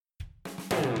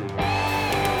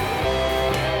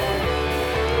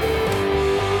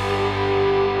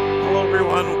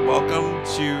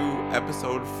to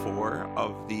episode 4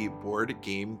 of the Board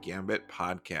Game Gambit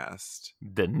podcast.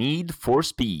 The Need for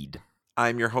Speed.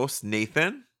 I'm your host,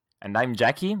 Nathan. And I'm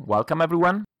Jackie. Welcome,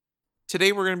 everyone.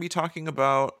 Today we're going to be talking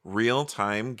about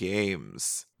real-time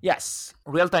games. Yes,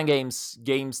 real-time games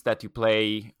that you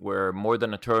play where more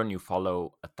than a turn you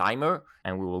follow a timer,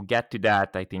 and we will get to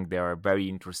that. I think they are a very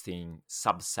interesting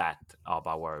subset of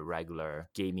our regular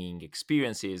gaming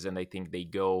experiences, and I think they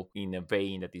go in a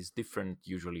vein that is different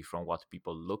usually from what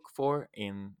people look for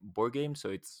in board games, so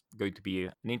it's going to be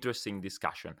an interesting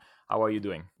discussion. How are you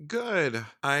doing? Good.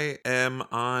 I am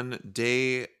on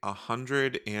day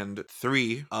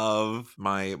 103 of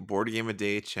my Board Game a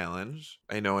Day challenge.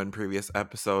 I know in previous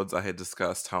episodes I had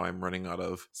discussed how I'm running out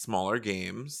of smaller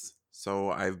games,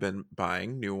 so I've been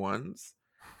buying new ones.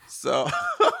 So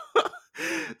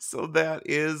that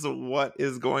is what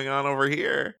is going on over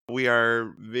here. We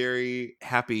are very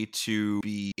happy to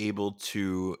be able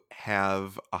to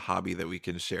have a hobby that we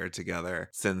can share together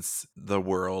since the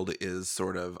world is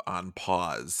sort of on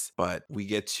pause, but we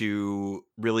get to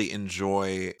really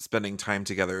enjoy spending time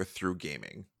together through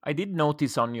gaming. I did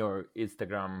notice on your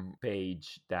Instagram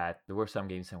page that there were some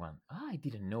games I went, I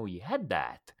didn't know you had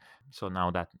that. So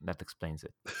now that explains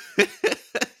it.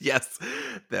 Yes,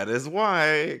 that is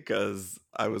why, because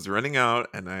I was running out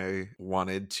and I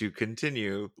wanted to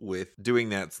continue with doing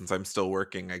that since I'm still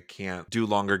working. I can't do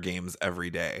longer games every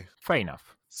day. Fair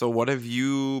enough. So what have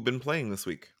you been playing this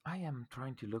week? I am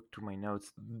trying to look through my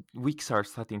notes. Weeks are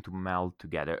starting to meld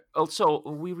together. Also,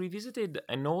 we revisited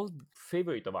an old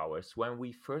favorite of ours when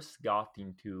we first got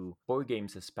into board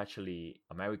games, especially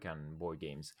American board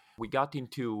games. We got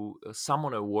into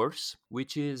Summoner Wars,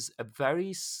 which is a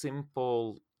very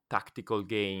simple tactical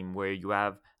game where you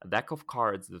have a deck of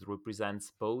cards that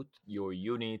represents both your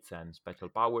units and special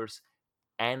powers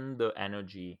and the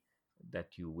energy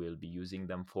that you will be using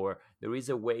them for. There is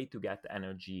a way to get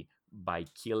energy by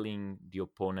killing the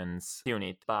opponent's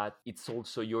unit, but it's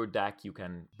also your deck. You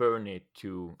can burn it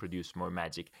to produce more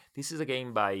magic. This is a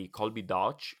game by Colby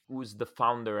Dodge, who's the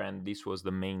founder, and this was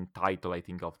the main title, I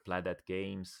think, of Playdot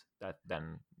Games that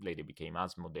then later became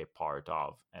Asmodee part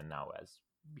of, and now has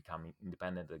become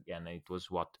independent again. And it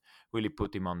was what really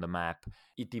put him on the map.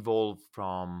 It evolved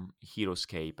from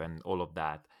Heroescape and all of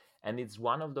that. And it's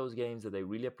one of those games that I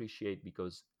really appreciate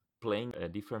because playing a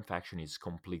different faction is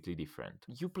completely different.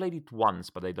 You played it once,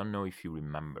 but I don't know if you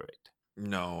remember it.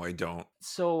 No, I don't.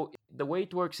 So the way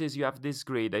it works is you have this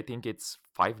grid, I think it's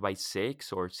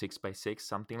 5x6 or 6x6,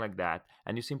 something like that.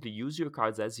 And you simply use your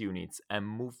cards as units and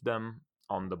move them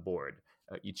on the board.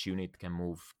 Each unit can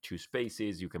move 2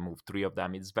 spaces, you can move 3 of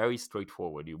them. It's very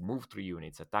straightforward. You move 3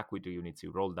 units, attack with 3 units,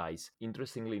 you roll dice.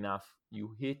 Interestingly enough,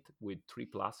 you hit with 3+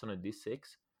 on a d6.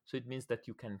 So it means that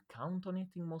you can count on it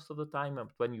in most of the time,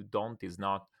 but when you don't, it's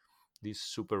not this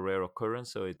super rare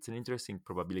occurrence. So it's an interesting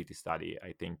probability study,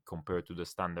 I think, compared to the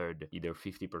standard either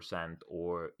 50%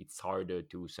 or it's harder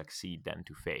to succeed than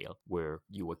to fail, where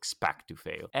you expect to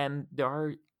fail. And there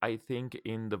are, I think,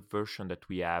 in the version that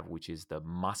we have, which is the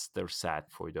master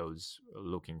set for those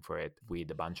looking for it, with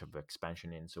a bunch of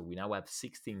expansion in. So we now have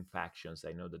 16 factions.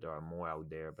 I know that there are more out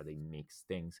there, but they mix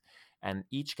things. And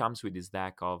each comes with this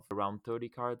deck of around 30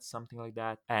 cards, something like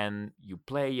that. And you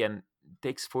play, and it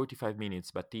takes 45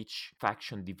 minutes, but each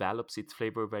faction develops its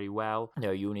flavor very well. There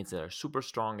are units that are super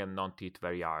strong and not hit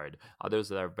very hard. Others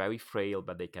that are very frail,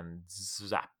 but they can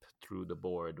zap through the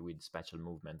board with special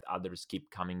movement. Others keep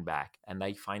coming back. And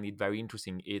I find it very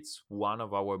interesting. It's one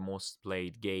of our most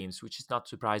played games, which is not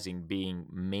surprising, being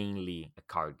mainly a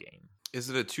card game. Is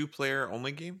it a 2-player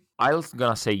only game? I was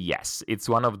gonna say yes. It's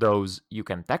one of those you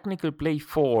can technically play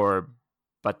 4,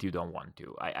 but you don't want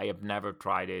to. I have never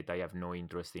tried it. I have no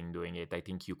interest in doing it. I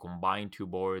think you combine 2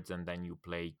 boards and then you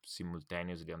play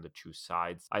simultaneously on the 2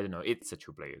 sides. I don't know. It's a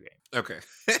 2-player game. Okay.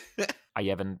 I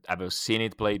haven't ever seen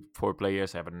it played 4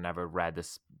 players. I've never read a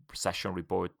session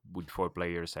report with 4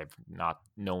 players. I've not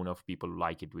known of people who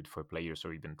like it with 4 players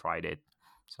or even tried it.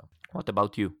 So, what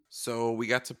about you? So we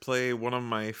got to play one of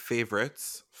my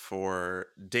favorites for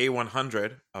day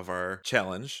 100 of our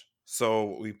challenge.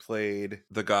 So we played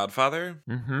The Godfather,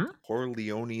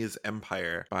 Corleone's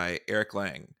Empire by Eric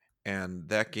Lang. And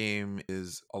that game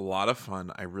is a lot of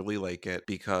fun. I really like it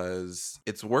because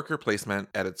it's worker placement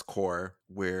at its core,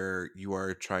 where you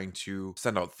are trying to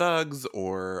send out thugs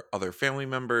or other family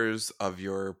members of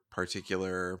your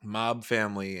particular mob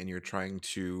family, and you're trying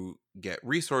to get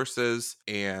resources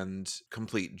and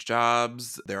complete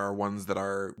jobs. There are ones that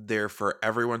are there for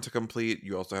everyone to complete.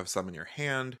 You also have some in your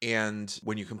hand. And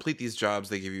when you complete these jobs,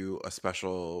 they give you a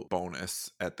special bonus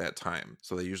at that time.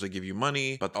 So they usually give you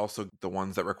money, but also the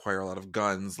ones that require a lot of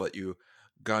guns let you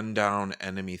gun down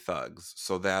enemy thugs.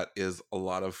 So that is a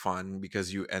lot of fun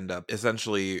because you end up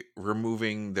essentially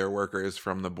removing their workers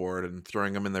from the board and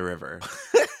throwing them in the river.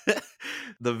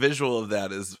 The visual of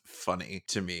that is funny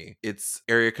to me. It's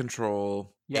area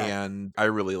control, Yeah. and I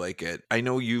really like it. I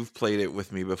know you've played it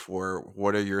with me before.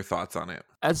 What are your thoughts on it?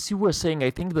 As you were saying,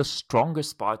 I think the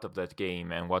strongest part of that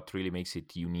game and what really makes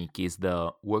it unique is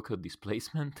the worker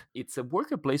displacement. It's a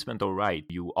worker placement, all right.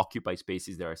 You occupy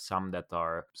spaces. There are some that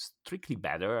are strictly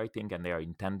better, I think, and they are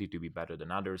intended to be better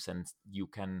than others. And you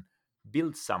can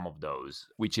build some of those,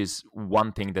 which is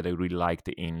one thing that I really liked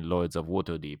in Lords of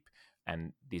Waterdeep.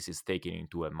 And this is taken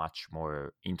into a much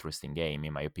more interesting game,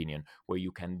 in my opinion, where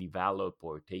you can develop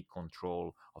or take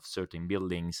control of certain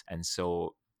buildings. And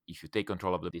so if you take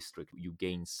control of the district, you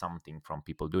gain something from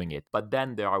people doing it. But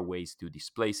then there are ways to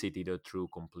displace it, either through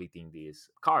completing these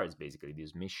cards, basically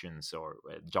these missions or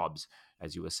jobs,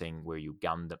 as you were saying, where you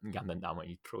gun them down and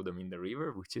you throw them in the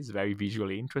river, which is very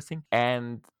visually interesting.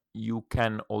 And you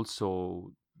can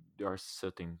also, there are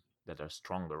certain that are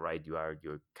stronger, right? You are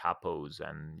your capos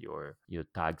and your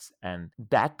tags, and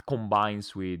that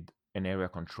combines with an area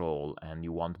control, and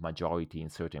you want majority in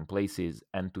certain places.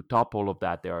 And to top all of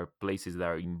that, there are places that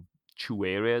are in 2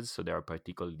 areas, so they are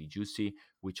particularly juicy,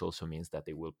 which also means that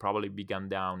they will probably be gunned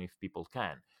down if people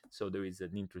can. So there is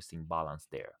an interesting balance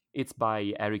there. It's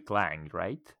by Eric Lang,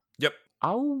 right? Yep.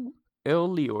 How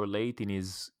early or late in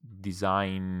his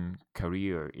design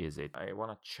career is it? I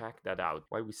want to check that out.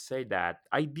 Why we say that,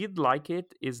 I did like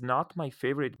it. Is not my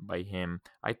favorite by him.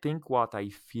 I think what I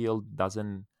feel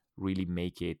doesn't really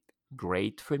make it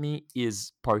great for me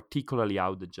is particularly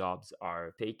how the jobs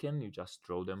are taken. You just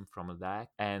throw them from a deck,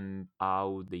 and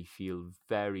how they feel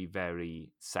very, very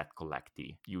set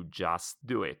collecty. You just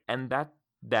do it, and that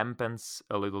dampens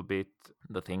a little bit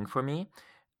the thing for me.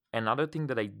 Another thing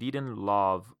that I didn't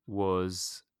love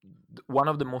was one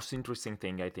of the most interesting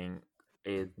thing, I think,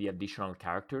 is the additional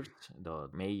characters, the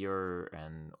mayor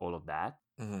and all of that.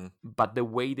 Mm-hmm. But the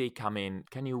way they come in,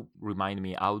 can you remind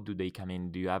me, how do they come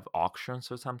in? Do you have auctions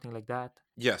or something like that?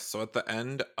 Yes. So at the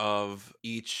end of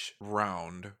each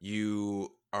round, you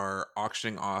are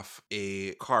auctioning off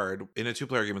a card. In a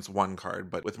 2-player game, it's 1 card,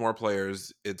 but with more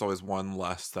players, it's always 1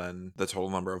 less than the total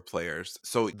number of players.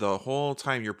 So the whole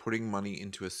time you're putting money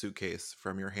into a suitcase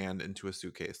from your hand into a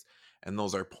suitcase, and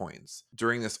those are points.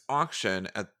 During this auction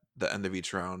at the end of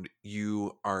each round,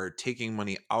 you are taking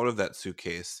money out of that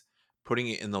suitcase, putting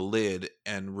it in the lid,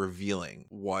 and revealing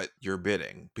what you're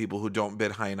bidding. People who don't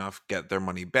bid high enough get their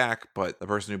money back, but the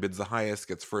person who bids the highest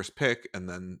gets first pick, and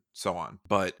then so on.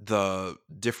 But the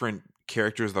different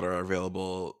characters that are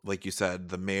available, like you said,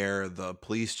 the mayor, the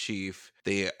police chief,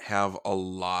 they have a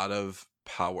lot of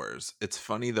powers. It's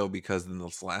funny though, because in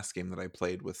this last game that I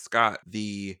played with Scott,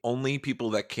 the only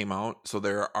people that came out, so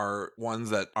there are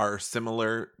ones that are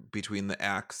similar between the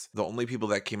acts. The only people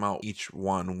that came out, each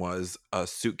one was a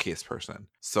suitcase person.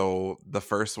 So the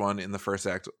first one in the first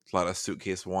act let us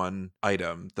suitcase 1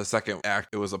 item. The second act,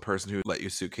 it was a person who let you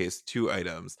suitcase 2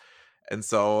 items. And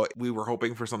so we were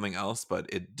hoping for something else, but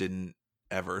it didn't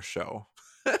ever show.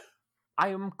 I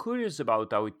am curious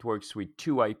about how it works with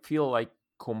 2. I feel like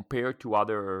compared to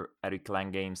other Eric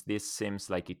Lang games, this seems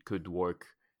like it could work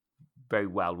very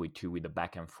well with 2, with the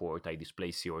back and forth. I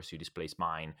displace yours, you displace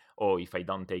mine. Or if I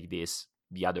don't take this,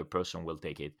 the other person will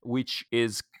take it, which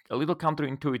is a little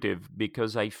counterintuitive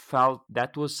because I felt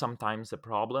that was sometimes a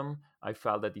problem. I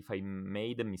felt that if I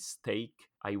made a mistake,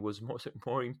 I was more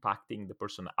impacting the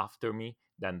person after me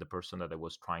than the person that I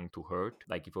was trying to hurt.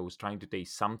 Like if I was trying to take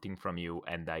something from you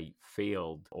and I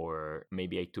failed, or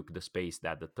maybe I took the space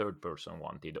that the third person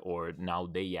wanted, or now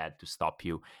they had to stop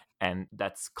you. And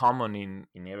that's common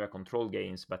in area control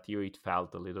games, but here it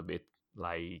felt a little bit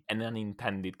like an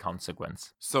unintended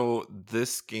consequence. So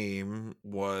this game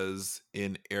was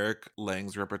in Eric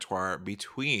Lang's repertoire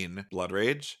between Blood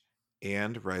Rage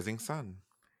and Rising Sun.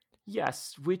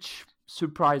 Yes, which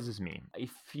surprises me. It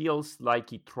feels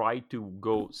like he tried to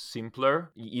go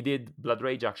simpler. He did Blood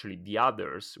Rage, actually, the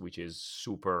others, which is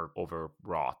super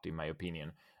overwrought, in my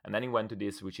opinion. And then he went to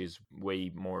this, which is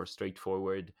way more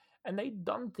straightforward. And I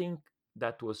don't think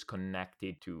that was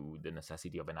connected to the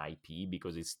necessity of an IP,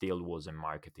 because it still wasn't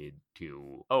marketed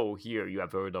to, oh, here, you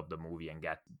have heard of the movie and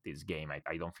get this game.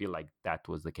 I don't feel like that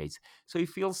was the case. So it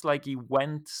feels like he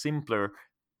went simpler,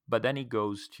 but then he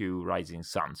goes to Rising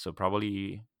Sun. So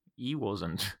probably he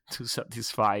wasn't too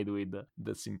satisfied with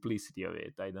the simplicity of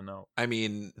it. I don't know. I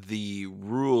mean, the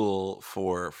rule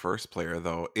for first player,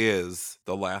 though, is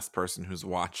the last person who's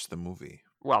watched the movie.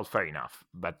 Well, fair enough.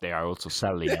 But they are also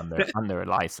selling under a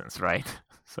license, right?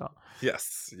 So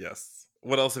Yes.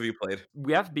 What else have you played?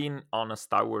 We have been on a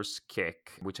Star Wars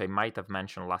kick, which I might have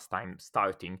mentioned last time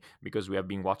starting, because we have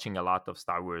been watching a lot of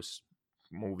Star Wars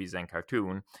movies and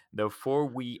cartoon. Therefore,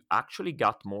 we actually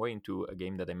got more into a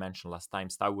game that I mentioned last time,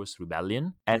 Star Wars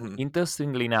Rebellion. And Mhm.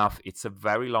 interestingly enough, it's a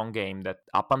very long game that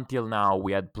up until now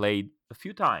we had played a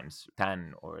few times,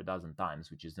 10 or a dozen times,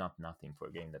 which is not nothing for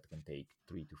a game that can take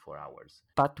 3 to 4 hours.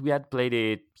 But we had played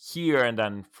it here and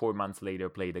then 4 months later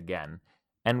played again.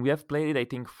 And we have played it, I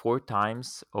think, 4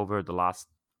 times over the last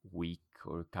week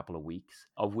or a couple of weeks,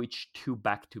 of which 2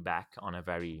 back to back on a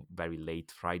very, very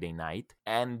late Friday night.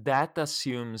 And that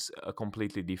assumes a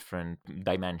completely different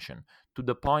dimension, to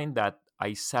the point that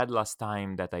I said last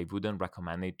time that I wouldn't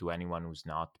recommend it to anyone who's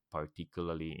not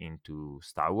particularly into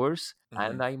Star Wars.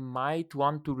 And Mhm. I might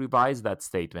want to revise that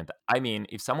statement. I mean,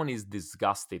 if someone is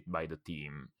disgusted by the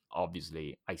theme,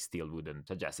 obviously I still wouldn't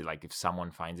suggest it. Like if someone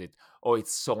finds it, oh,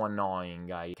 it's so annoying,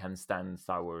 I can't stand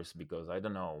Star Wars because I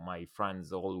don't know, my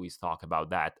friends always talk about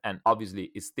that. And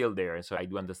obviously it's still there. So I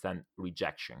do understand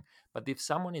rejection. But if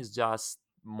someone is just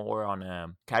more on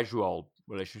a casual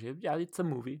relationship, yeah, it's a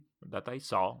movie that I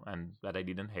saw and that I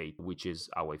didn't hate, which is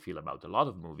how I feel about a lot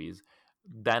of movies,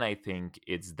 then I think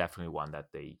it's definitely one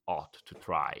that they ought to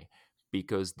try,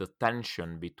 because the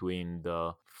tension between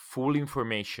the full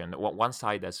information, one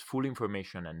side has full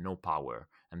information and no power,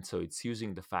 and so it's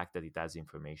using the fact that it has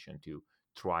information to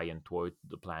try and thwart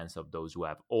the plans of those who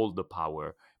have all the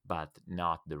power but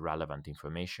not the relevant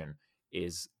information,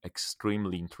 is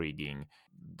extremely intriguing.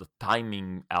 The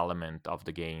timing element of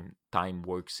the game, time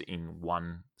works in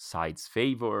one side's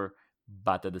favor,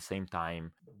 but at the same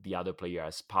time the other player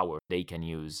has power, they can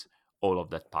use all of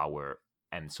that power.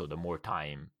 And so the more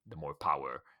time, the more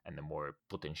power and the more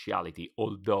potentiality,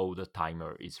 although the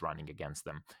timer is running against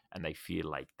them. And I feel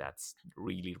like that's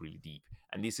really, really deep.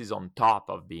 And this is on top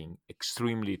of being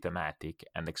extremely thematic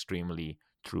and extremely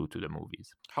true to the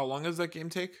movies. How long does that game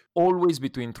take? Always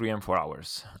between 3 and 4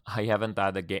 hours. I haven't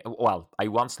had a game. Well, I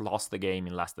once lost the game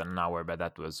in less than an hour, but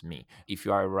that was me. If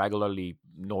you are a regularly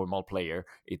normal player,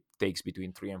 it takes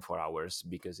between 3 and 4 hours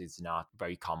because it's not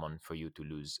very common for you to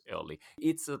lose early.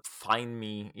 It's a find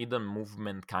me, hidden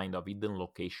movement kind of hidden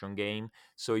location game.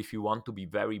 So if you want to be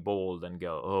very bold and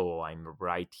go, oh, I'm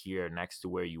right here next to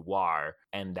where you are,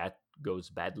 and that goes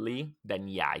badly, then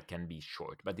yeah, it can be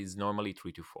short, but it's normally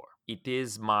 3 to 4. It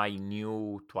is my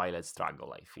new Twilight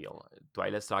Struggle, I feel.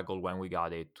 Twilight Struggle, when we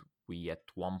got it, we at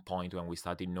one point when we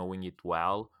started knowing it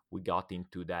well, we got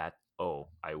into that, oh,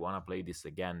 I want to play this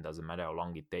again, doesn't matter how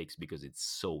long it takes because it's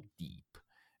so deep.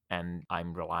 And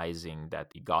I'm realizing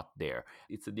that it got there.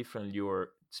 It's a different lure.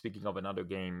 Speaking of another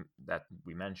game that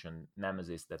we mentioned,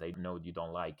 Nemesis, that I know you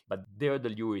don't like, but there the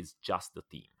lure is just the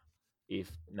theme. If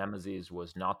Nemesis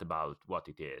was not about what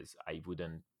it is, I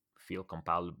wouldn't feel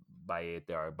compelled by it.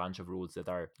 There are a bunch of rules that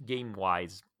are game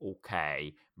wise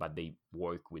okay, but they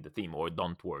work with the theme or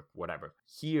don't work, whatever.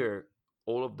 Here,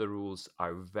 all of the rules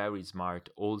are very smart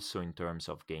also in terms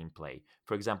of gameplay.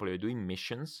 For example, you're doing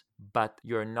missions, but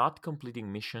you're not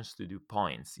completing missions to do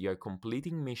points. You're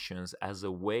completing missions as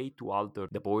a way to alter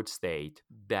the board state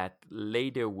that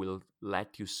later will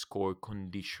let you score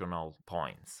conditional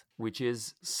points, which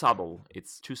is subtle.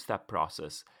 It's two-step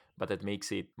process, but that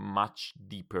makes it much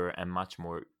deeper and much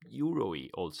more Euro-y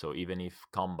also, even if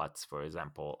combats, for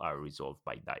example, are resolved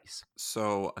by dice.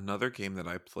 So, another game that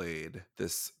I played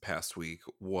this past week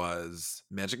was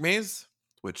Magic Maze,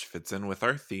 which fits in with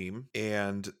our theme.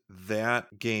 And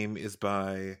that game is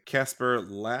by Casper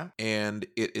Lapp. And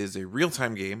it is a real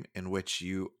time game in which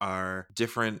you are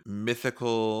different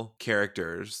mythical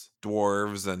characters,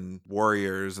 dwarves and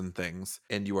warriors and things.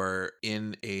 And you are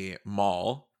in a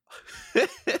mall,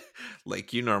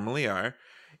 like you normally are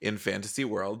in fantasy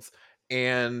worlds,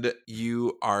 and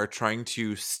you are trying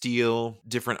to steal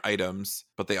different items,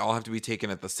 but they all have to be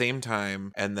taken at the same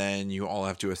time, and then you all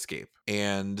have to escape.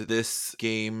 And this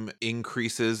game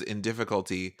increases in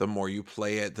difficulty the more you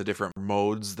play it, the different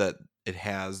modes that it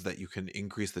has that you can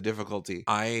increase the difficulty.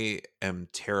 I am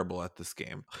terrible at this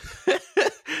game.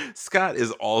 Scott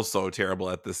is also terrible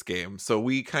at this game. So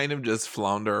we kind of just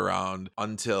flounder around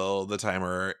until the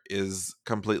timer is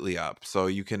completely up. So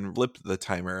you can flip the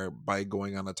timer by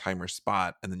going on a timer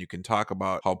spot, and then you can talk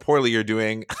about how poorly you're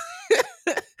doing.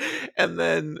 And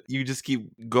then you just keep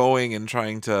going and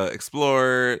trying to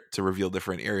explore to reveal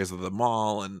different areas of the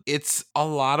mall. And it's a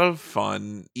lot of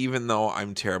fun, even though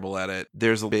I'm terrible at it.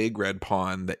 There's a big red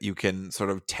pawn that you can sort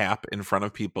of tap in front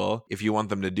of people if you want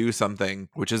them to do something,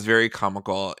 which is very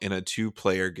comical in a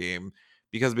 2-player game,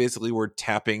 because basically we're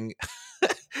tapping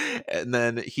And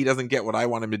then he doesn't get what I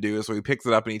want him to do, so he picks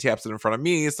it up and he taps it in front of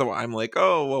me. So I'm like,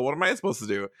 oh, well, what am I supposed to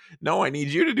do? No, I need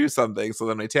you to do something. So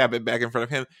then I tap it back in front of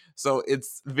him. So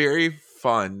it's very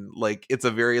fun. Like, it's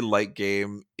a very light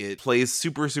game. It plays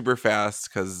super, super fast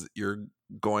because you're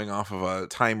going off of a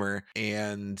timer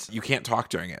and you can't talk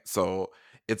during it. So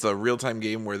it's a real-time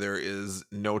game where there is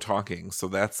no talking. So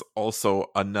that's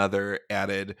also another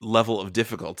added level of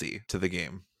difficulty to the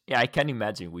game. Yeah, I can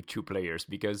imagine with 2 players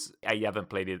because I haven't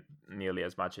played it nearly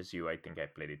as much as you. I think I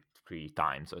played it 3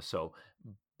 times or so.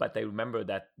 But I remember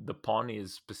that the pawn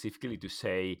is specifically to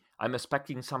say, I'm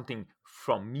expecting something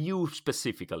from you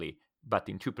specifically. But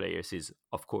in 2 players is,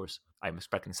 of course, I'm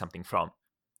expecting something from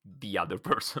the other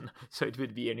person. So it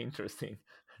would be an interesting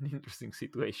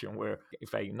situation where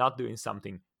if I'm not doing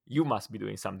something, you must be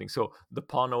doing something. So the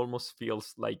pawn almost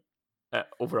feels like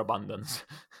overabundance.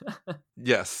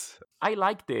 Yes. I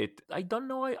liked it. I don't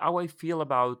know how I feel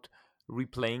about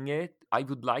replaying it. I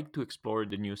would like to explore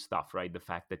the new stuff, right? The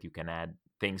fact that you can add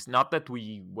things. Not that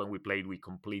when we played, we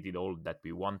completed all that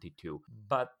we wanted to,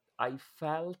 but I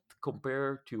felt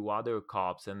compared to other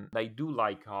cops, and I do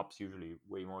like cops usually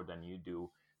way more than you do.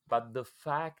 But the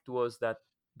fact was that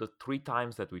the 3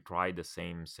 times that we tried the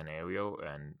same scenario,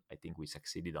 and I think we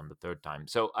succeeded on the third time.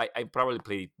 So I probably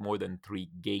played more than 3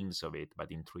 games of it,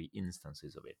 but in 3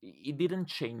 instances of it. It didn't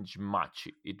change much.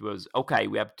 It was okay,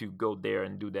 we have to go there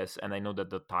and do this, and I know that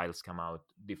the tiles come out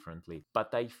differently.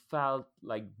 But I felt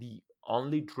like the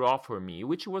only draw for me,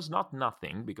 which was not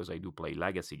nothing because I do play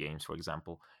legacy games, for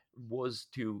example, was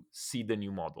to see the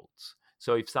new models.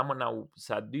 So if someone now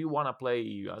said, "Do you want to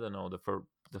play? I don't know the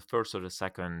first or the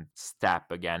second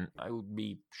step again?" I would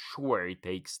be sure it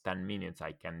takes 10 minutes.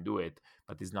 I can do it,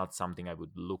 but it's not something I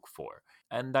would look for.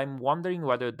 And I'm wondering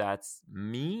whether that's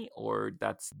me or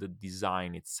that's the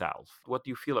design itself. What do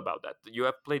you feel about that? You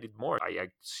have played it more. I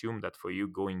assume that for you,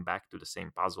 going back to the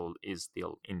same puzzle is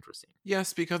still interesting.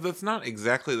 Yes, because it's not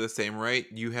exactly the same, right?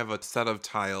 You have a set of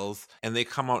tiles and they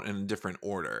come out in a different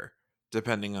order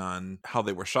depending on how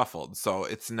they were shuffled. So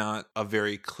it's not a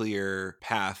very clear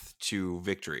path to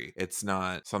victory. It's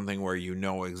not something where you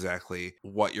know exactly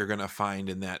what you're going to find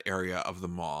in that area of the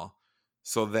mall.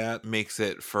 So that makes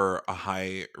it for a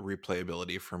high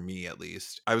replayability for me, at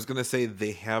least. I was going to say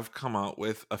they have come out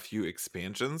with a few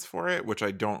expansions for it, which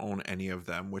I don't own any of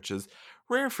them, which is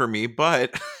rare for me,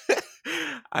 but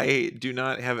I do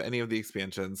not have any of the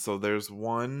expansions. So there's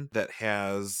one that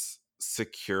has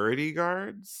security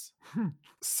guards.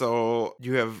 So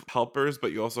you have helpers,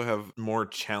 but you also have more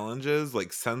challenges like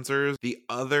sensors. The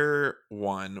other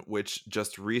one, which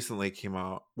just recently came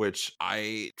out, which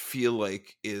I feel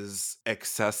like is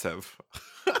excessive,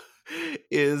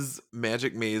 is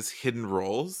Magic Maze Hidden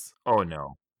Roles. Oh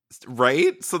no.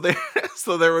 Right? So there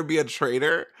so there would be a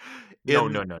traitor No,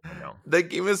 in no, no, no, no. that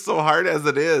game is so hard as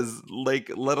it is, like,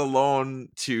 let alone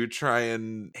to try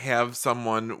and have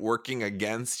someone working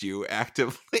against you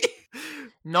actively.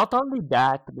 Not only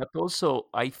that, but also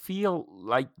I feel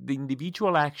like the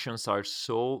individual actions are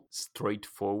so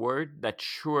straightforward that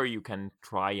sure you can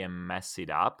try and mess it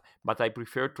up, but I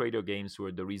prefer trader games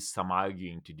where there is some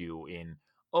arguing to do in,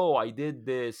 oh, I did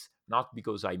this not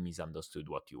because I misunderstood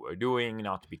what you were doing,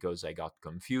 not because I got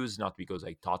confused, not because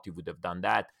I thought you would have done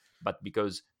that, but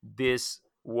because this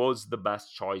was the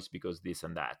best choice because this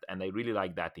and that. And I really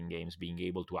like that in games, being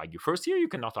able to argue. First, here you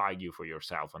cannot argue for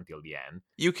yourself until the end.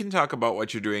 You can talk about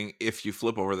what you're doing if you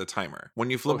flip over the timer.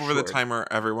 When you Oh, flip over the sure. timer,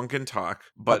 everyone can talk,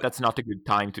 But but that's not a good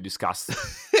time to discuss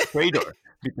trader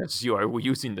because you are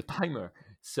using the timer.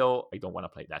 So I don't want to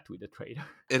play that with the trader.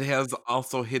 it has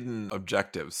also hidden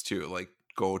objectives too, like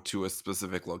go to a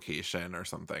specific location or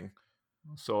something.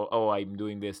 So, oh, I'm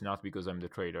doing this not because I'm the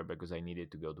trader, because I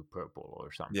needed to go to purple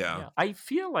or something. Yeah. Yeah. I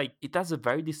feel like it has a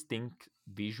very distinct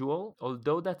visual,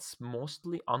 although that's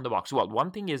mostly on the box. Well, one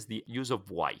thing is the use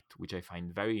of white, which I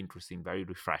find very interesting, very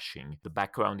refreshing. The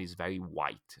background is very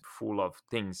white, full of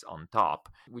things on top,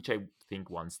 which I think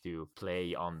wants to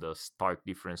play on the stark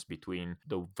difference between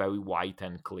the very white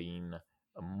and clean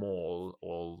mall,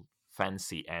 all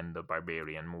fancy, and the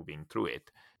barbarian moving through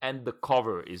it. And the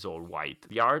cover is all white.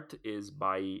 The art is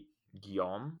by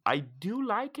Guillaume. I do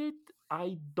like it.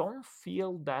 I don't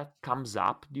feel that comes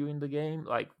up during the game.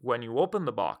 Like when you open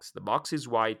the box is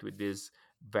white with this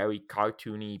very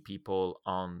cartoony people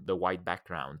on the white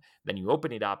background. Then you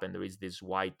open it up and there is this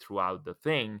white throughout the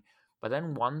thing. But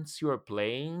then once you're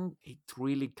playing, it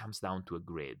really comes down to a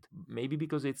grid. Maybe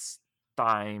because it's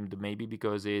timed, maybe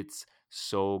because it's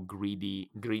so gridly,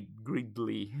 griddled.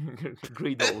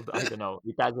 I don't know.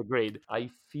 It has a grid. I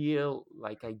feel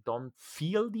like I don't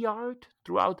feel the art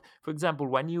throughout. For example,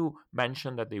 when you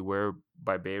mentioned that they were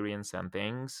barbarians and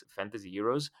things, fantasy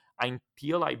heroes,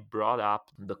 until I brought up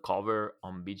the cover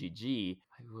on BGG,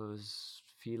 I was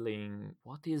feeling,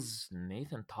 what is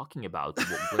Nathan talking about?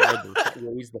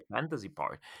 Where is the fantasy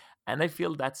part? And I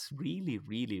feel that's really,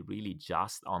 really, really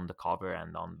just on the cover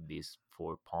and on these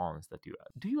 4 pawns that you have.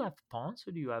 Do you have pawns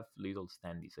or do you have little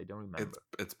standees? I don't remember.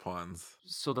 It's pawns.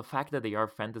 So the fact that they are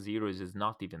fantasy heroes is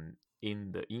not even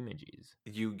in the images.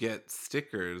 You get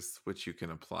stickers which you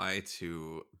can apply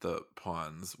to the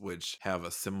pawns, which have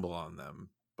a symbol on them,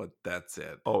 but that's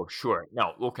it. Oh, sure.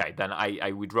 No, okay, then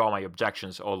I withdraw my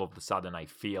objections. All of a sudden, I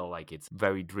feel like it's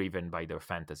very driven by their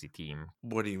fantasy team.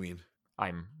 What do you mean?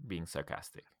 I'm being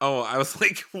sarcastic. Oh, I was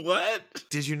like, what?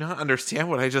 Did you not understand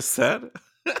what I just said?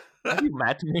 Have you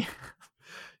met me?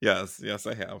 Yes,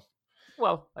 I have.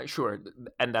 Well, sure.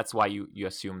 And that's why you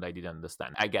assumed I didn't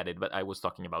understand. I get it, but I was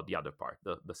talking about the other part,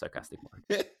 the sarcastic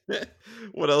part.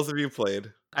 What else have you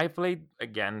played? I played,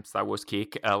 again, Star Wars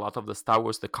Kick, a lot of the Star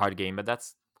Wars, the card game, but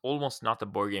that's almost not a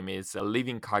board game. It's a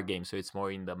living card game, so it's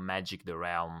more in the Magic the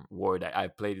Realm world. I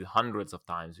played it hundreds of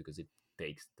times because it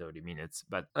takes 30 minutes.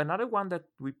 But another one that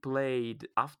we played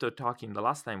after talking the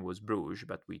last time was Bruges,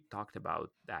 but we talked about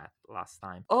that last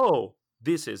time. Oh,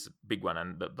 this is a big one,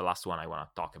 and the last one I want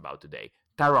to talk about today,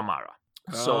 Terramara.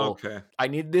 So okay. I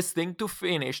need this thing to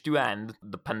finish, to end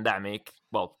the pandemic,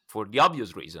 well, for the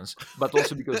obvious reasons, but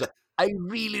also because I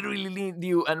really, really need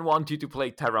you and want you to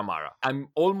play Terramara. I'm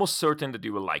almost certain that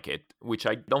you will like it, which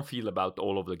I don't feel about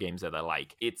all of the games that I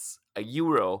like. It's a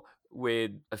Euro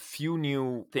with a few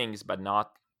new things, but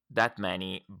not that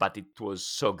many, but it was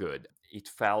so good. It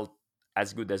felt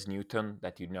as good as Newton,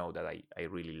 that that I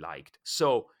really liked.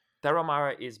 So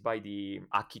Terramara is by the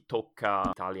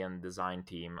Akitoka Italian design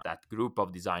team, that group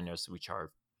of designers which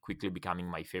are quickly becoming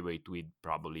my favorite with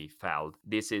probably Feld.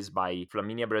 This is by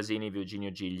Flaminia Brasini,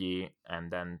 Virginio Gigli,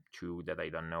 and then two that I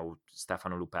don't know,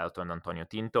 Stefano Lupelto and Antonio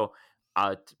Tinto,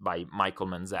 art by Michael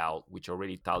Menzel, which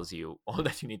already tells you all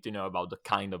that you need to know about the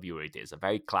kind of Euro it is, a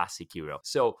very classic Euro.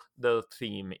 So the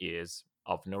theme is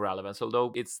of no relevance,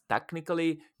 although it's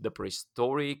technically the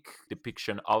prehistoric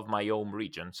depiction of my home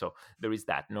region. So there is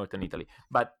that, Northern Italy.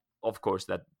 But of course,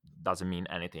 that doesn't mean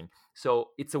anything. So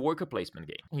it's a worker placement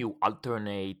game. You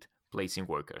alternate placing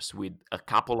workers with a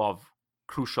couple of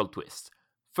crucial twists.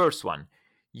 First one,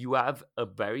 you have a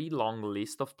very long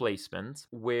list of placements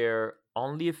where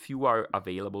only a few are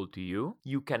available to you.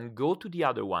 You can go to the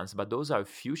other ones, but those are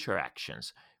future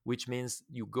actions, which means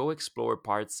you go explore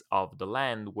parts of the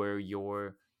land where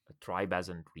your tribe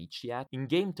hasn't reached yet. In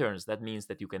game terms, that means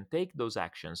that you can take those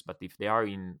actions, but if they are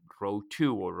in row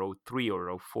 2 or row 3 or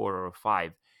row 4 or row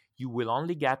 5, you will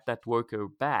only get that worker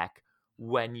back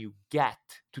when you get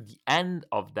to the end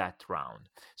of that round.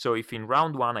 So if in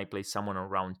round 1 I place someone on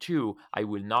round 2, I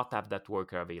will not have that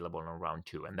worker available on round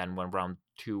 2. And then when round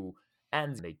 2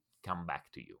 ends, they come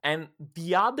back to you. And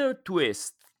the other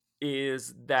twist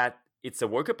is that it's a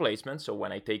worker placement, so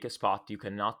when I take a spot, you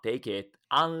cannot take it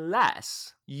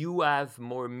unless you have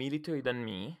more military than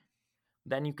me.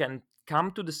 Then you can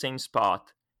come to the same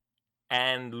spot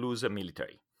and lose a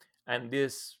military. And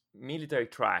this military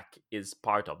track is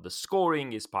part of the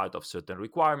scoring, is part of certain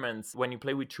requirements. When you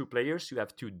play with 2 players, you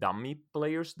have 2 dummy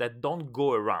players that don't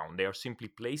go around. They are simply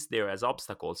placed there as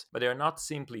obstacles, but they are not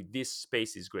simply this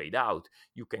space is grayed out.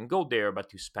 You can go there,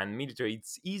 but you spend military.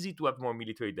 It's easy to have more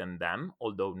military than them,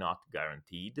 although not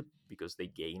guaranteed, because they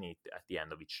gain it at the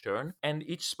end of each turn. And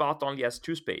each spot only has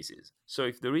 2 spaces. So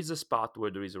if there is a spot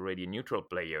where there is already a neutral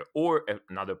player or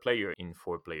another player in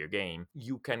 4-player game,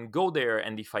 you can go there,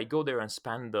 and if I go there and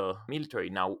spend the military,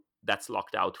 now that's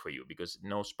locked out for you because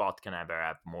no spot can ever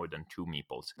have more than 2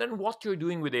 meeples. Then what you're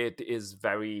doing with it is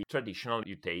very traditional.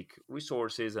 You take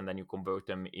resources and then you convert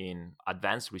them in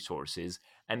advanced resources,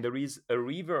 and there is a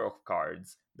river of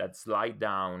cards that slide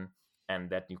down and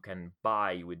that you can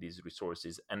buy with these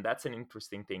resources. And that's an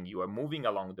interesting thing. You are moving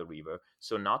along the river,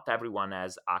 so not everyone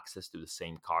has access to the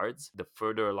same cards. The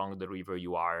further along the river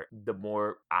you are, the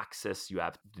more access you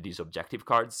have to these objective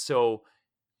cards. So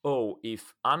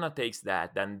if Anna takes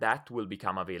that, then that will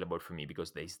become available for me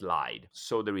because they slide.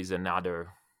 So there is another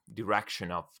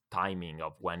direction of timing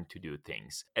of when to do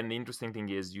things. And the interesting thing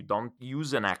is you don't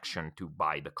use an action to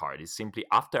buy the card. It's simply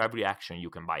after every action you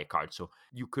can buy a card. So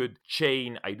you could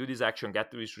chain, I do this action,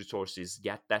 get these resources,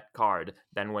 get that card.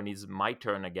 Then when it's my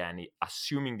turn again,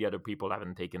 assuming the other people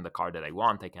haven't taken the card that I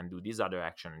want, I can do this other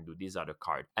action and do this other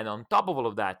card. And on top of all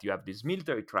of that, you have this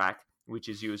military track which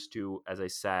is used to, as I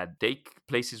said, take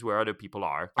places where other people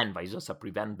are, and vice versa,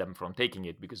 prevent them from taking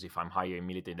it, because if I'm higher in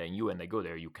military than you and I go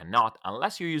there, you cannot,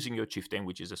 unless you're using your chieftain,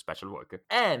 which is a special worker.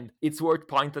 And it's worth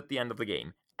point at the end of the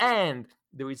game. And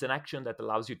there is an action that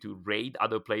allows you to raid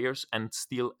other players and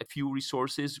steal a few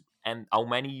resources, and how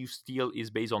many you steal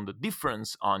is based on the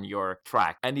difference on your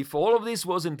track. And if all of this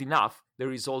wasn't enough,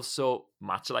 there is also,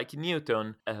 much like in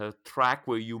Newton, a track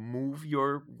where you move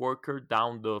your worker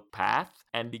down the path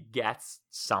and it gets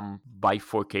some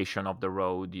bifurcation of the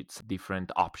road. It's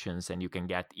different options, and you can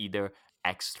get either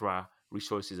extra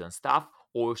resources and stuff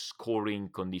or scoring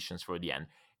conditions for the end.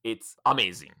 It's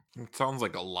amazing. It sounds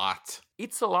like a lot.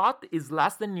 It's a lot. It's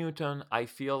less than Newton. I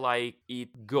feel like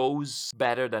it goes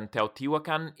better than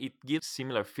Teotihuacan. It gives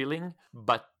similar feeling,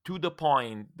 but to the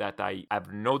point that I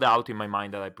have no doubt in my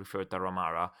mind that I prefer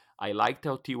Terramara. I like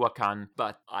Teotihuacan,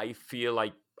 but I feel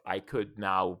like I could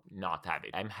now not have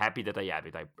it. I'm happy that I have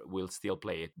it. I will still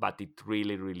play it, but it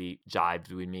really, really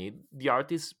jived with me. The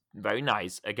art is very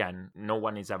nice. Again, no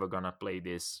one is ever gonna play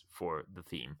this for the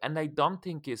theme. And I don't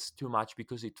think it's too much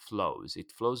because it flows.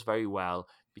 It flows very well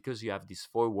because you have these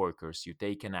 4 workers, you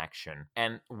take an action.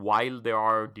 And while there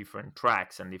are different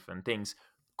tracks and different things,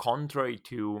 contrary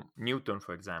to Newton,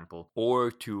 for example, or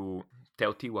to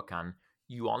Teotihuacan,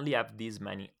 you only have these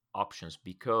many options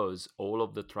because all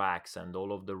of the tracks and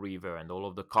all of the river and all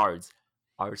of the cards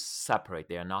are separate.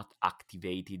 They are not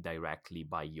activated directly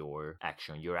by your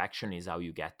action. Your action is how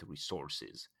you get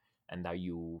resources and how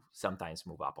you sometimes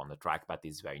move up on the track, but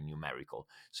it's very numerical.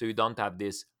 So you don't have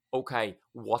this, okay,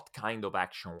 what kind of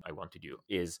action I want to do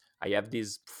is I have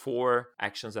these 4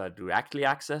 actions that are directly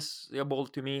accessible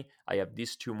to me. I have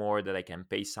these 2 more that I can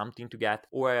pay something to get,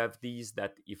 or I have these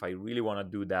that if I really want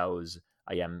to do those,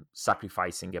 I am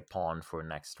sacrificing a pawn for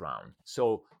next round.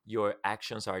 So your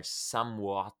actions are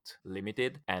somewhat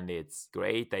limited, and it's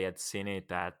great. I had seen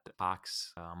it at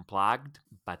PAX Unplugged,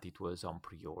 but it was on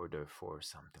pre-order for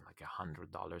something like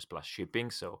 $100 plus shipping,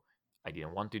 so I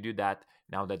didn't want to do that.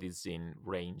 Now that it's in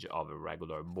range of a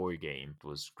regular board game, it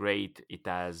was great. It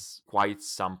has quite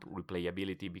some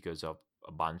replayability because of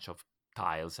a bunch of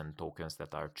tiles and tokens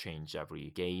that are changed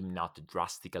every game, not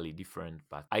drastically different,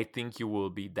 but I think you will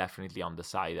be definitely on the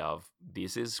side of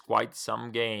this is quite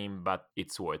some game, but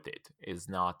it's worth it. It's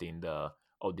not in the,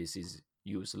 oh, this is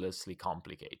uselessly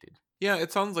complicated. Yeah,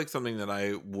 it sounds like something that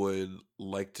I would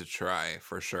like to try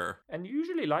for sure. And you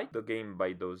usually like the game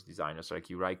by those designers, like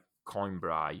you like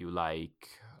Coimbra, you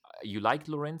like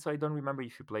Lorenzo. I don't remember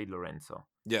if you played Lorenzo.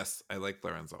 Yes, I like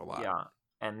Lorenzo a lot. Yeah,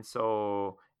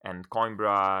 and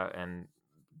Coimbra, and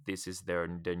this is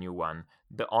the new one.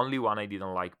 The only one I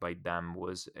didn't like by them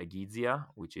was Agizia,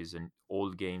 which is an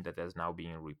old game that has now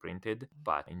been reprinted.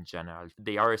 But in general,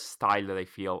 they are a style that I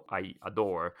feel I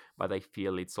adore, but I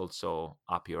feel it's also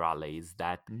up your alley. It's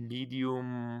that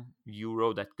medium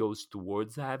Euro that goes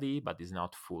towards heavy, but is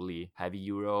not fully heavy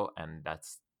Euro, and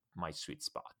that's my sweet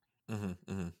spot. Do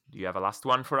you have a last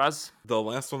one for us? The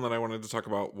last one that I wanted to talk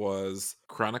about was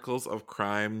Chronicles of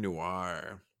Crime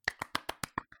Noir.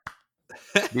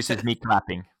 This is me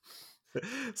clapping.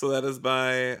 So that is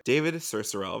by David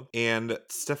Cercerel and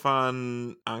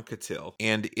Stefan Anquetil,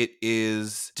 and it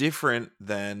is different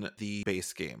than the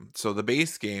base game. So the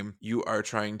base game, you are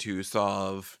trying to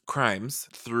solve crimes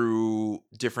through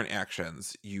different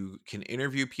actions. You can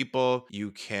interview people,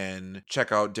 you can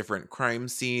check out different crime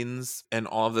scenes, and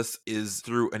all of this is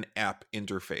through an app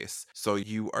interface. So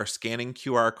you are scanning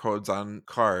QR codes on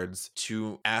cards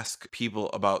to ask people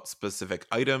about specific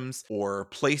items or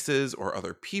places or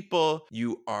other people.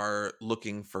 You are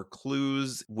looking for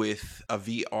clues with a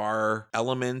VR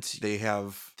element. They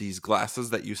have these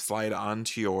glasses that you slide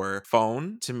onto your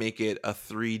phone to make it a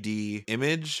 3D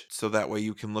image, so that way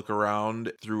you can look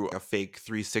around through a fake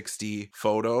 360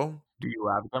 photo. Do you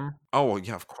have them? Oh,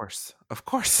 yeah, of course. Of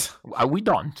course. We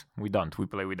don't. We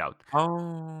play without.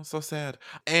 Oh, so sad.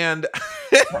 And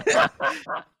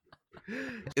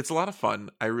it's a lot of fun.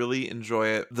 I really enjoy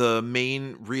it. The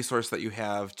main resource that you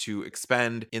have to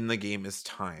expend in the game is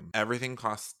time. Everything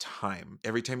costs time.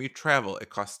 Every time you travel, it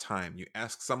costs time. You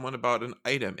ask someone about an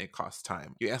item, it costs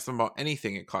time. You ask them about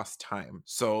anything, it costs time.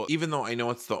 So even though I know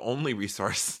it's the only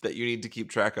resource that you need to keep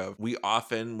track of, we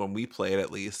often, when we play it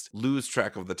at least, lose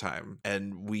track of the time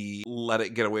and we let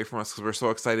it get away from us because we're so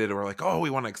excited and we're like, oh, we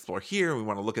want to explore here, we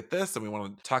want to look at this, and we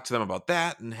want to talk to them about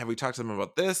that, and have we talked to them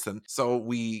about this? And so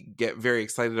we get very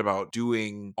excited about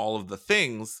doing all of the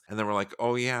things, and then we're like,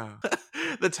 oh yeah,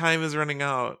 the time is running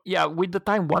out. Yeah, with the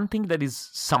time, one thing that is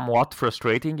somewhat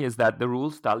frustrating is that the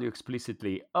rules tell you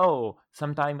explicitly, oh,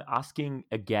 sometime asking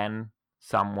again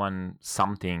someone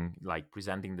something, like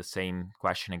presenting the same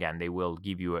question again, they will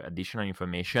give you additional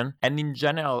information. And in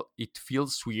general, it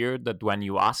feels weird that when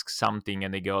you ask something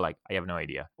and they go like, I have no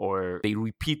idea, or they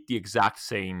repeat the exact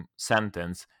same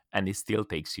sentence and it still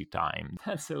takes you time.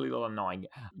 That's a little annoying,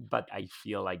 but I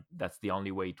feel like that's the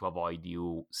only way to avoid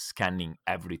you scanning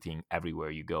everything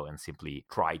everywhere you go and simply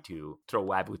try to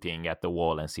throw everything at the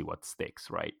wall and see what sticks,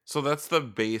 right? So that's the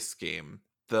base game.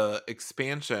 The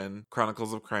expansion,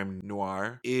 Chronicles of Crime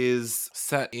Noir, is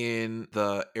set in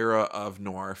the era of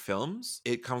noir films.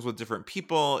 It comes with different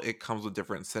people, it comes with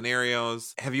different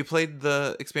scenarios. Have you played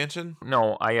the expansion?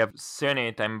 No, I have seen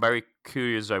it. I'm very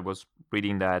curious. I was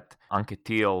reading that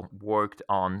Anquetil worked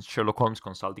on Sherlock Holmes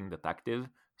Consulting Detective.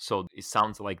 So it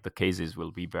sounds like the cases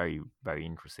will be very, very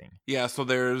interesting. Yeah, so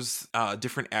there's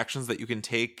different actions that you can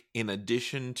take in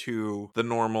addition to the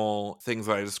normal things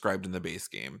that I described in the base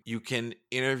game. You can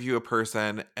interview a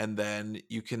person and then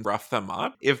you can rough them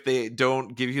up if they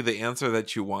don't give you the answer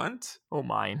that you want. Oh,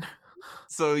 mine.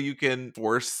 So you can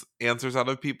force answers out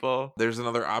of people. There's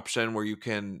another option where you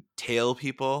can tail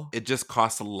people. It just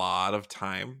costs a lot of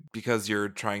time because you're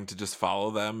trying to just follow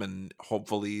them and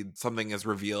hopefully something is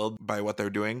revealed by what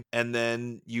they're doing. And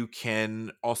then you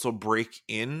can also break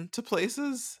into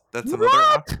places. That's another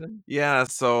option. Yeah,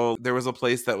 so there was a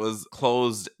place that was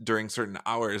closed during certain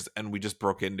hours and we just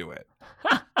broke into it.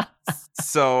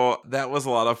 So that was a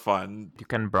lot of fun. You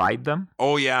can bribe them?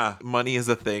 Oh yeah, money is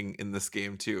a thing in this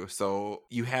game too. So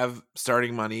you have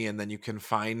starting money and then you can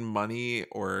find money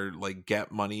or like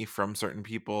get money from certain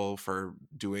people for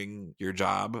doing your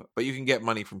job, but you can get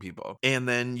money from people. And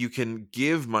then you can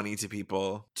give money to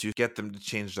people to get them to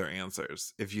change their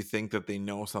answers. If you think that they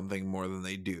know something more than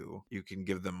they do, you can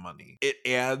give them money. It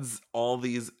adds all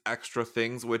these extra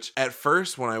things, which at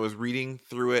first when I was reading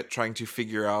through it, trying to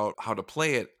figure out how to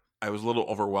play it, I was a little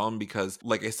overwhelmed because,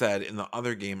 like I said, in the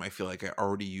other game, I feel like I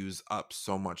already use up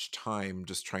so much time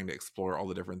just trying to explore all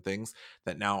the different things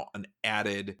that now an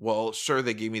added, well, sure,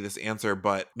 they gave me this answer,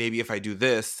 but maybe if I do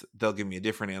this, they'll give me a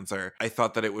different answer. I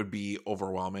thought that it would be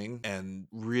overwhelming and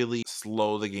really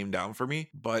slow the game down for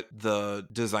me, but the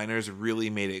designers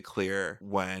really made it clear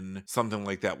when something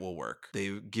like that will work.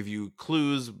 They give you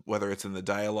clues, whether it's in the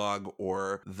dialogue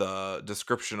or the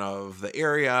description of the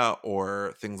area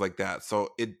or things like that. So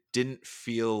it didn't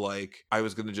feel like I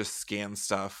was going to just scan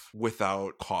stuff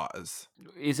without cause.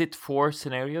 Is it 4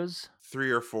 scenarios? 3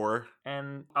 or 4.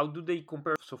 And how do they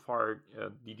compare so far?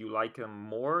 Did you like them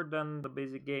more than the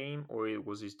basic game, or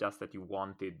was it just that you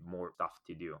wanted more stuff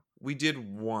to do? We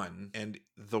did one, and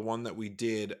the one that we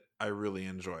did, I really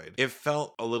enjoyed. It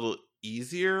felt a little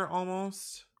easier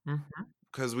almost,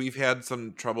 because we've had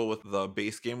some trouble with the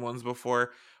base game ones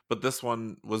before. But this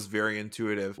one was very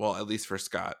intuitive. Well, at least for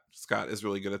Scott. Scott is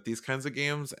really good at these kinds of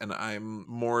games, and I'm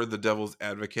more the devil's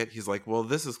advocate. He's like, well,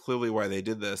 this is clearly why they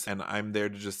did this. And I'm there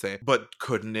to just say, but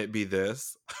couldn't it be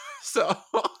this? So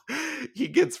he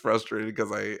gets frustrated because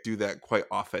I do that quite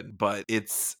often. But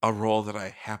it's a role that I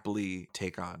happily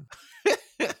take on.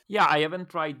 Yeah, I haven't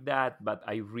tried that, but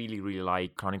I really, really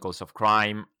like Chronicles of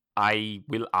Crime. I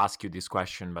will ask you this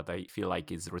question, but I feel like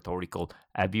it's rhetorical.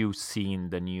 Have you seen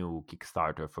the new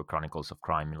Kickstarter for Chronicles of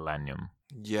Crime Millennium?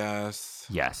 Yes.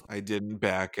 Yes. I didn't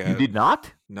back it. You did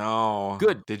not? No.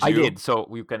 Good. Did you? I did, so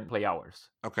you can play ours.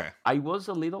 Okay. I was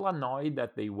a little annoyed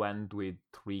that they went with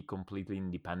 3 completely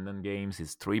independent games.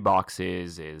 It's 3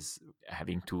 boxes, is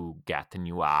having to get a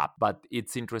new app. But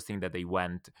it's interesting that they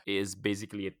went, is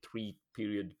basically a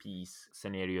 3-period piece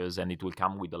scenarios, and it will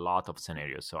come with a lot of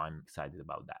scenarios. So I'm excited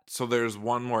about that. So there's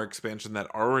one more expansion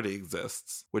that already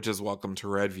exists, which is Welcome to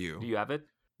Redview. Do you have it?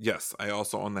 Yes, I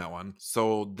also own that one.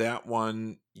 So that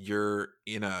one, you're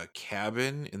in a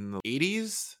cabin in the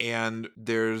 80s and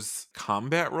there's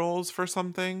combat rolls for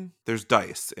something. There's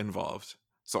dice involved.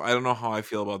 So I don't know how I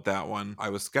feel about that one. I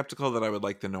was skeptical that I would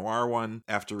like the noir one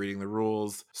after reading the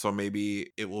rules. So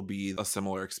maybe it will be a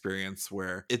similar experience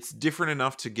where it's different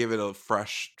enough to give it a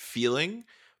fresh feeling,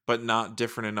 but not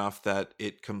different enough that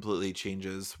it completely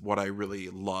changes what I really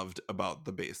loved about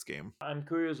the base game. I'm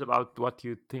curious about what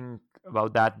you think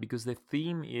about that, because the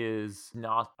theme is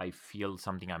not, I feel,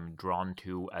 something I'm drawn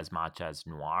to as much as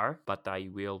noir, but I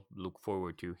will look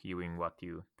forward to hearing what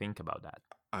you think about that.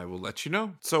 I will let you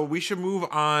know. So we should move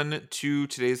on to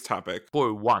today's topic.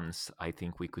 For once, I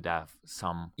think we could have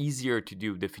some easier to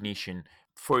do definition.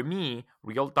 For me,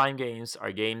 real-time games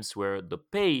are games where the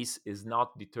pace is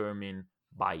not determined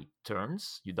by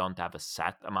turns. You don't have a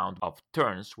set amount of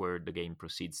turns where the game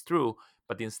proceeds through,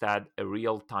 but instead a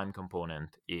real-time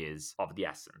component is of the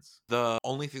essence. The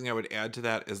only thing I would add to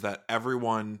that is that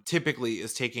everyone typically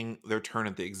is taking their turn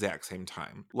at the exact same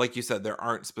time. Like you said, there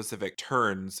aren't specific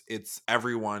turns. It's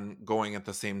everyone going at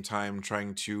the same time,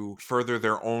 trying to further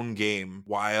their own game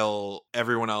while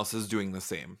everyone else is doing the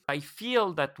same. I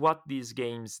feel that what these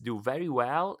games do very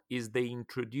well is they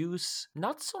introduce,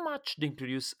 not so much they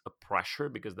introduce a pressure,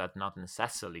 because that's not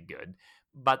necessarily good,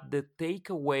 but the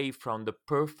takeaway from the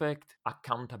perfect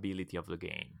accountability of the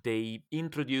game. They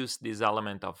introduce this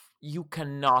element of you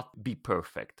cannot be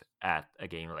perfect at a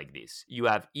game like this. You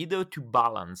have either to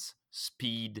balance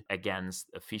speed against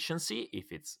efficiency,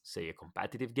 if it's, say, a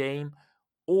competitive game,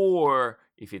 or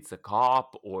if it's a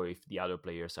co-op, or if the other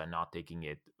players are not taking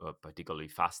it particularly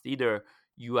fast either,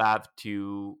 you have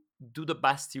to do the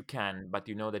best you can, but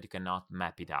you know that you cannot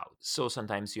map it out. So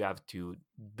sometimes you have to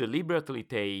deliberately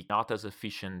take not as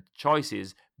efficient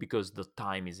choices because the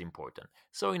time is important.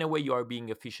 So in a way, you are being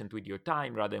efficient with your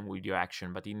time rather than with your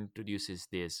action, but it introduces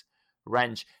this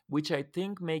wrench, which I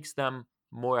think makes them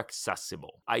more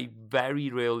accessible. I very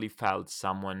rarely felt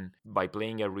someone, by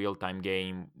playing a real-time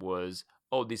game, was,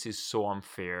 oh, this is so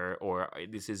unfair, or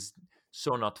this is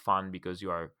so not fun because you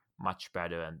are much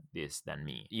better at this than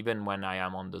me. Even when I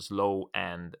am on the slow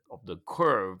end of the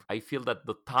curve, I feel that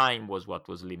the time was what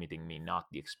was limiting me, not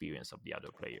the experience of the other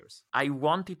players. I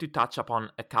wanted to touch upon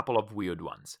a couple of weird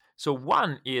ones. So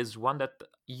one is one that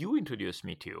you introduced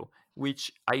me to,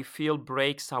 which I feel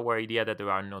breaks our idea that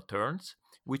there are no turns,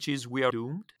 which is We Are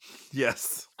Doomed.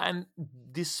 Yes. And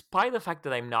despite the fact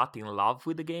that I'm not in love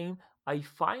with the game, I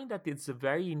find that it's a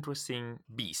very interesting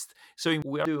beast. So in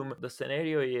We Are Doomed, the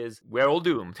scenario is we're all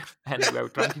doomed. And we're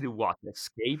trying to do what?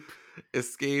 Escape?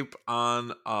 Escape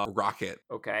on a rocket.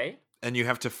 Okay. And you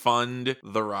have to fund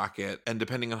the rocket. And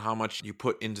depending on how much you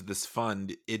put into this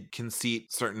fund, it can seat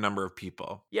a certain number of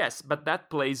people. Yes, but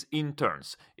that plays in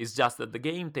turns. It's just that the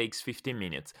game takes 15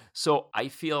 minutes. So I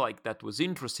feel like that was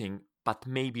interesting, but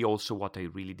maybe also what I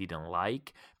really didn't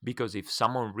like. Because if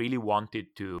someone really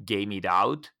wanted to game it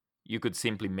out, you could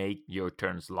simply make your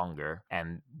turns longer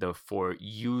and therefore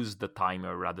use the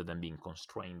timer rather than being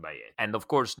constrained by it. And of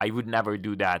course, I would never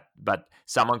do that, but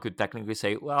someone could technically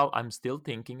say, well, I'm still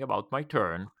thinking about my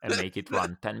turn, and make it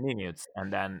run 10 minutes,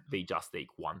 and then they just take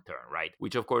one turn, right?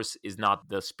 Which of course is not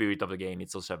the spirit of the game.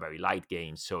 It's also a very light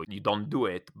game, so you don't do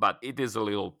it, but it is a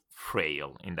little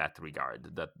frail in that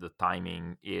regard, that the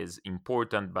timing is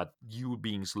important, but you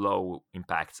being slow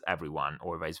impacts everyone,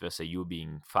 or vice versa, you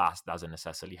being fast doesn't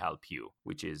necessarily help you,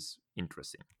 which is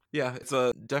interesting. Yeah, it's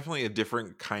definitely a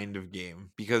different kind of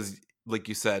game because, like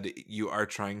you said, you are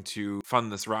trying to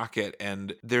fund this rocket,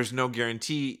 and there's no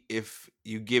guarantee if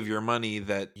you give your money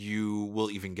that you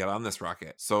will even get on this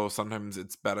rocket. So sometimes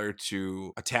it's better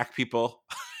to attack people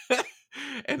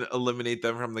and eliminate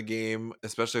them from the game,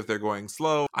 especially if they're going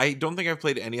slow. I don't think I've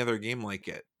played any other game like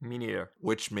it. Me neither.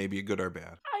 Which may be good or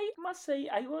bad. I must say,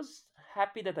 I was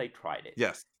happy that I tried it.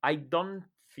 Yes. I don't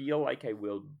feel like I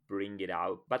will bring it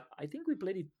out, but I think we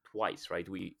played it twice, right?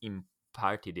 We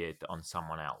imparted it on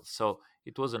someone else. So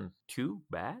it wasn't too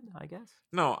bad, I guess.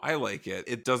 No, I like it.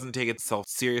 It doesn't take itself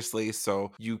seriously,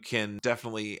 so you can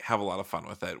definitely have a lot of fun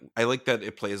with it. I like that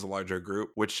it plays a larger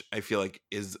group, which I feel like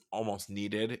is almost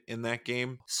needed in that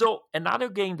game. So another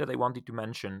game that I wanted to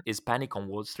mention is Panic on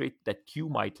Wall Street, that you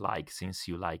might like since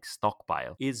you like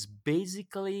Stockpile. Is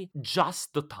basically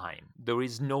just the time. There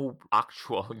is no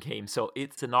actual game, so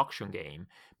it's an auction game,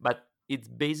 but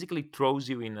it basically throws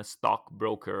you in a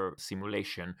stockbroker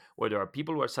simulation where there are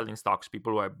people who are selling stocks,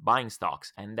 people who are buying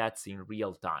stocks, and that's in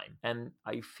real time. And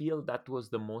I feel that was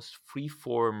the most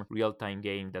free-form real-time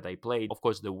game that I played. Of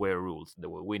course, there were rules, there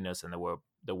were winners, and there were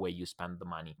the way you spend the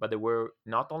money. But there were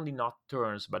not only not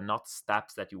turns, but not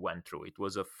steps that you went through. It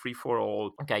was a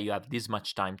free-for-all, okay, you have this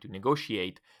much time to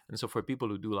negotiate. And so for people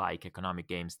who do like economic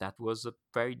games, that was a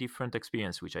very different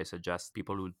experience, which I suggest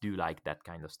people who do like that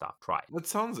kind of stuff try. That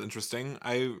sounds interesting.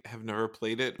 I have never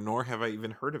played it, nor have I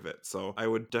even heard of it. So I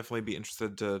would definitely be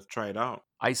interested to try it out.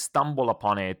 I stumbled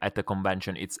upon it at the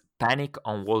convention. It's Panic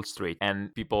on Wall Street,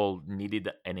 and people needed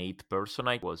an 8th person.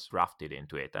 I was drafted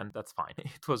into it, and that's fine.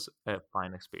 It was a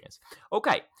fine experience.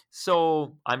 Okay,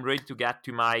 so I'm ready to get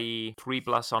to my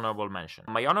 3+ honorable mention.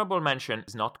 My honorable mention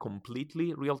is not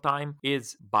completely real time.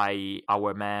 It's by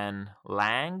our man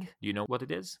Lang. Do you know what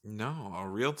it is? No, a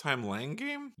real-time Lang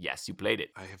game? Yes, you played it.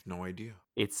 I have no idea.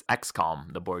 It's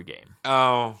XCOM, the board game.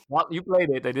 Oh. Well, you played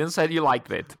it. I didn't say you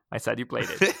liked it. I said you played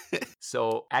it.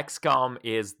 So XCOM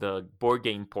is the board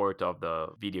game port short of the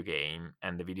video game,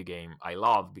 and the video game I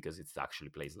love because it actually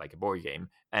plays like a board game.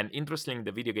 And interestingly,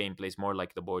 the video game plays more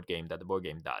like the board game than the board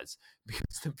game does,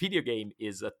 because the video game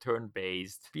is a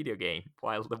turn-based video game,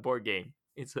 while the board game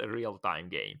it's a real-time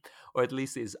game, or at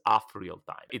least is off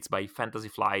real-time. It's by Fantasy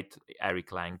Flight,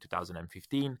 Eric Lang,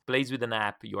 2015. Plays with an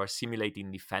app. You are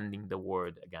simulating defending the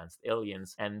world against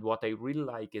aliens. And what I really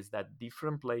like is that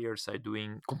different players are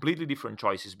doing completely different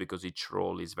choices because each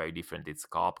role is very different. It's a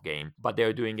co-op game, but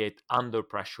they're doing it under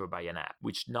pressure by an app,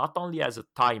 which not only has a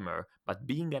timer, but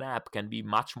being an app can be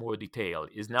much more detailed.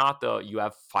 It's not you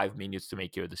have 5 minutes to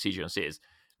make your decisions. Is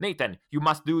Nathan, you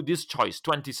must do this choice,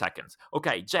 20 seconds.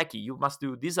 Okay, Jackie, you must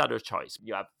do this other choice.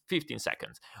 You have 15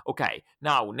 seconds. Okay,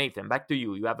 now, Nathan, back to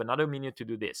you. You have another minute to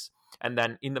do this. And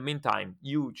then in the meantime,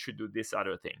 you should do this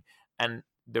other thing. And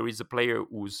there is a player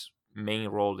whose main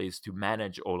role is to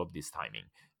manage all of this timing.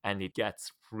 And it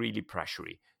gets really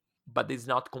pressury. But it's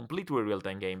not completely a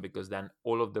real-time game because then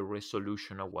all of the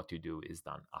resolution of what you do is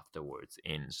done afterwards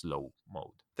in slow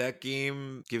mode. That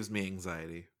game gives me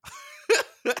anxiety.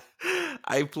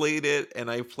 I played it,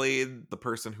 and I played the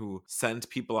person who sent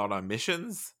people out on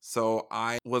missions. So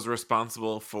I was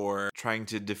responsible for trying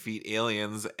to defeat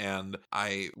aliens, and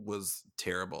I was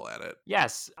terrible at it.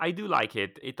 Yes, I do like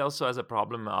it. It also has a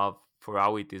problem of, for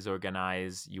how it is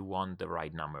organized, you want the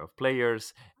right number of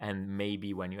players, and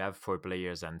maybe when you have 4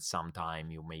 players and sometime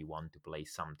you may want to play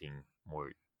something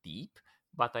more deep.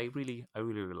 But I really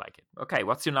like it. Okay,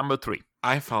 what's your number 3?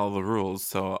 I follow the rules,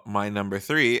 so my number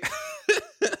 3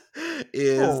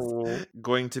 is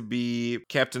going to be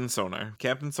Captain Sonar.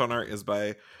 Captain Sonar is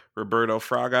by Roberto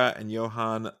Fraga and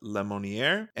Johan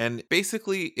Lemonnier. And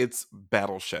basically, it's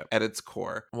Battleship at its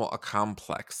core. Well, a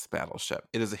complex battleship.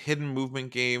 It is a hidden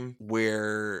movement game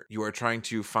where you are trying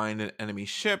to find an enemy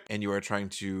ship and you are trying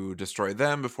to destroy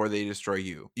them before they destroy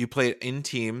you. You play it in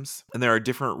teams, and there are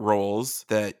different roles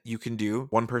that you can do.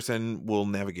 One person will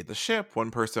navigate the ship,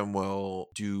 one person will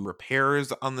do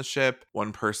repairs on the ship,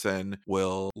 one person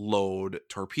will load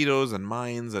torpedoes and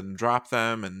mines and drop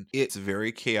them, and it's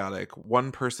very chaotic.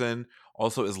 One person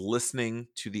also is listening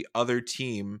to the other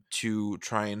team to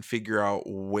try and figure out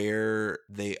where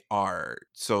they are.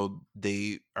 So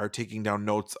they are taking down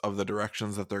notes of the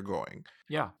directions that they're going.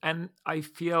 Yeah, and I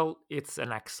feel it's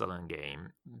an excellent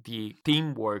game. The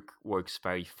teamwork works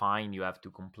very fine. You have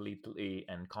to completely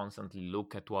and constantly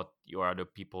look at what your other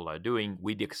people are doing,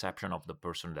 with the exception of the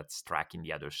person that's tracking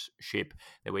the other ship.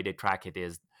 The way they track it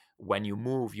is when you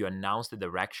move, you announce the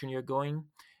direction you're going,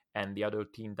 and the other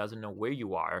team doesn't know where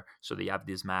you are. So they have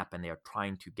this map and they are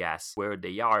trying to guess where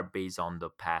they are based on the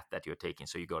path that you're taking.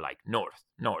 So you go like north,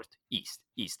 north, east,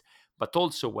 east. But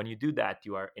also when you do that,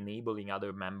 you are enabling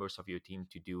other members of your team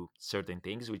to do certain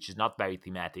things, which is not very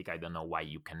thematic. I don't know why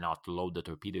you cannot load the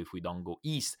torpedo if we don't go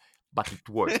east, but it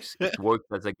works. It works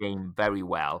as a game very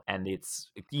well. And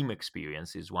it's a team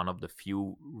experience is one of the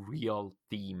few real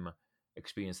team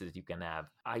experiences that you can have.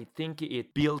 I think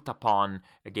it built upon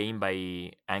a game by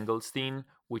Engelstein,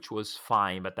 which was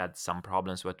fine, but had some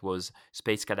problems. What was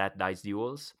Space Cadet Dice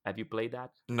Duels? Have you played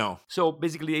that? No. So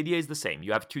basically the idea is the same.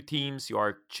 You have 2 teams, you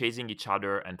are chasing each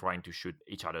other and trying to shoot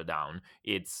each other down.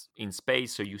 It's in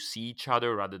space, so you see each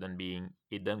other rather than being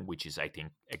hidden, which is, I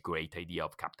think, a great idea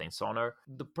of Captain Sonar.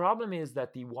 The problem is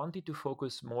that he wanted to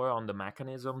focus more on the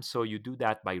mechanism, so you do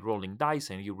that by rolling dice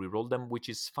and you re-roll them, which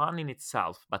is fun in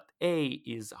itself, but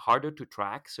is harder to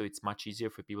track, so it's much easier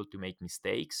for people to make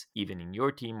mistakes, even in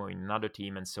your team or in another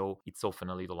team, and so it's often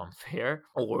a little unfair.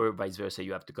 Or vice versa,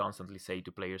 you have to constantly say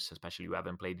to players, especially who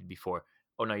haven't played it before,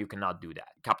 oh no, you cannot do that.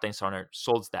 Captain Sonar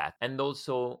solves that. And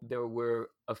also there were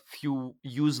a few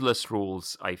useless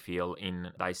rules, I feel,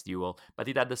 in Dice Duel, but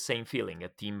it had the same feeling, a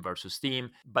team versus team,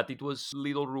 but it was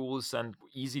little rules and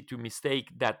easy to mistake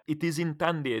that it is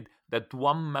intended that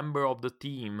one member of the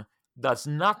team does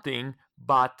nothing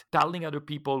but telling other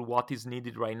people what is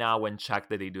needed right now and check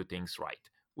that they do things right,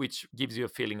 which gives you a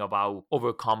feeling of how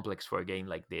over-complex for a game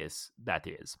like this that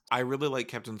is. I really like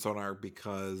Captain Sonar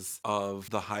because of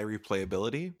the high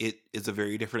replayability. It is a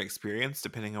very different experience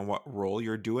depending on what role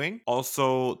you're doing.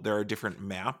 Also, there are different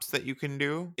maps that you can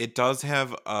do. It does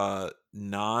have a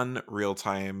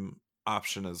non-real-time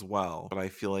option as well, but I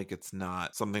feel like it's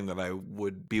not something that I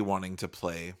would be wanting to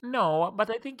play. No, but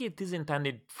I think it is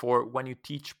intended for when you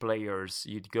teach players,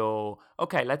 you'd go,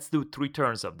 okay, let's do 3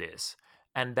 turns of this.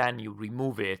 And then you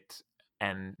remove it,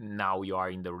 and now you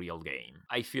are in the real game.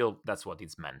 I feel that's what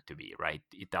it's meant to be, right?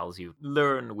 It tells you,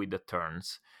 learn with the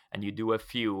turns, and you do a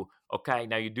few, okay,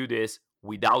 now you do this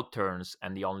without turns,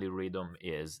 and the only rhythm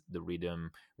is the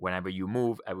rhythm. Whenever you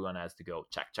move, everyone has to go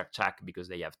check, check, check, because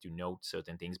they have to note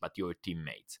certain things, but your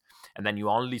teammates. And then you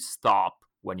only stop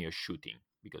when you're shooting,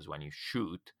 because when you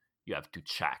shoot, you have to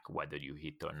check whether you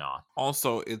hit or not.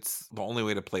 Also, it's the only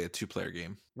way to play a 2-player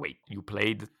game. Wait, you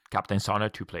played Captain's Honor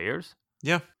 2 players?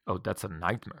 Yeah. Oh, that's a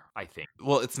nightmare, I think.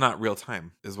 Well, it's not real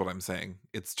time, is what I'm saying.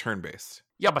 It's turn-based.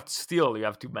 Yeah, but still, you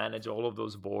have to manage all of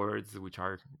those boards, which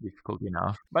are difficult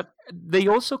enough. But they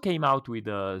also came out with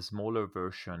a smaller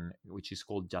version, which is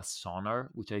called just Sonar,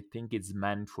 which I think is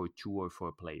meant for 2 or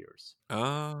 4 players.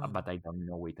 But I don't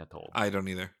know it at all. I don't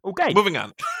either. Okay. Moving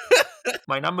on.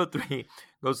 My number 3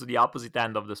 goes to the opposite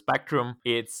end of the spectrum.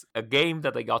 It's a game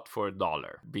that I got for $1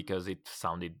 because it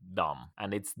sounded dumb.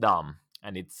 And it's dumb.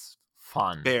 And it's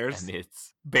fun. Bears. And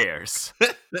it's Bears.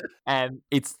 And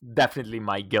it's definitely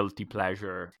my guilty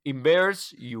pleasure. In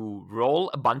Bears, you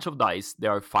roll a bunch of dice.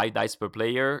 There are 5 dice per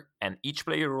player, and each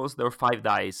player rolls their 5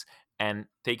 dice. And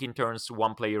taking turns,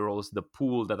 one player rolls the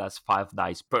pool that has 5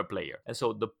 dice per player. And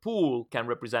so the pool can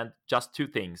represent just 2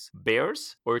 things,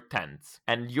 bears or tents.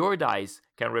 And your dice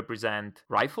can represent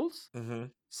rifles,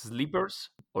 sleepers,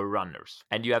 or runners.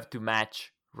 And you have to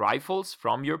match rifles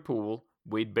from your pool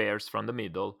with bears from the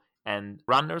middle and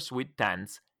runners with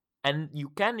tents. And you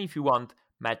can, if you want,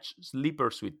 match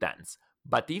sleepers with tents.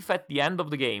 But if at the end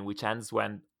of the game, which ends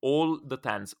when all the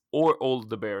tents or all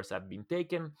the bears have been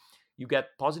taken, you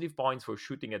get positive points for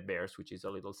shooting at bears, which is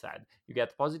a little sad. You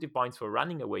get positive points for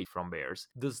running away from bears.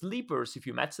 The sleepers, if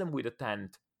you match them with a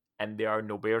tent and there are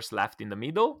no bears left in the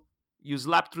middle, you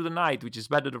slap through the night, which is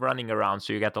better than running around,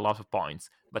 so you get a lot of points.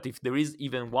 But if there is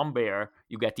even one bear,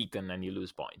 you get eaten and you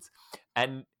lose points.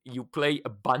 And you play a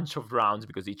bunch of rounds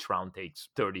because each round takes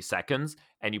 30 seconds,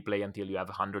 and you play until you have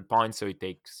 100 points, so it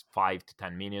takes 5 to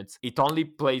 10 minutes. It only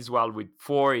plays well with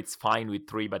 4, it's fine with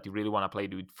 3, but you really want to play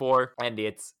it with 4, and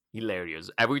it's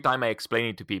hilarious. Every time I explain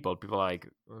it to people, people are like,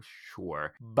 oh,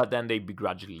 sure. But then they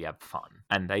begrudgingly have fun,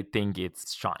 and I think it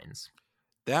shines.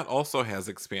 That also has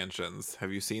expansions.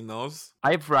 Have you seen those?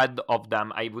 I've read of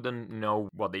them. I wouldn't know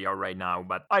what they are right now,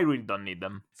 but I really don't need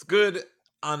them. It's good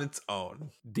on its own.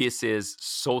 This is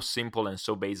so simple and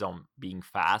so based on being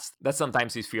fast that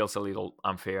sometimes it feels a little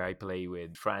unfair. I play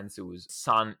with friends whose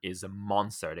son is a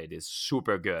monster that is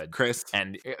super good. Chris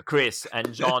and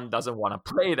John doesn't want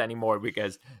to play it anymore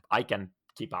because I can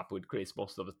keep up with Chris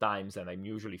most of the times, and I'm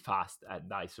usually fast at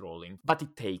dice rolling, but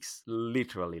it takes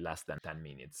literally less than 10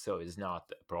 minutes, so it's not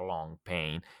a prolonged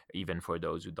pain, even for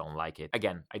those who don't like it.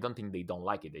 Again, I don't think they don't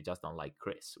like it, they just don't like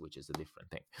Chris, which is a different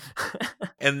thing.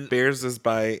 And Bears is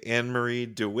by Anne-Marie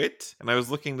DeWitt, and I was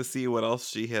looking to see what else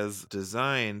she has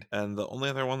designed, and the only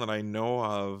other one that I know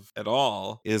of at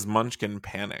all is Munchkin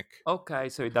Panic. Okay,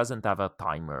 so it doesn't have a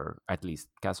timer, at least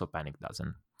Castle Panic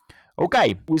doesn't.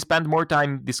 Okay, we spent more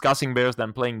time discussing bears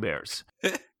than playing bears.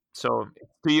 So,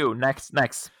 to you, next.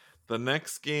 The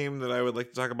next game that I would like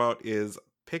to talk about is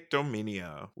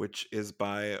Pictomania, which is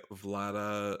by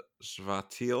Vlada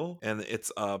Chvátil, and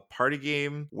it's a party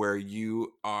game where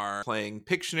you are playing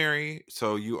Pictionary,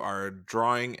 so you are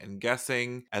drawing and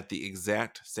guessing at the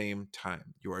exact same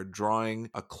time. You are drawing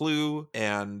a clue,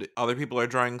 and other people are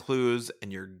drawing clues,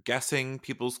 and you're guessing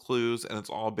people's clues, and it's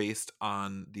all based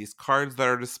on these cards that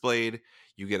are displayed.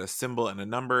 You get a symbol and a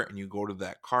number, and you go to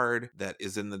that card that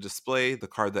is in the display, the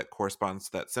card that corresponds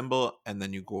to that symbol, and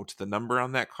then you go to the number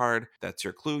on that card. That's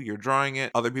your clue. You're drawing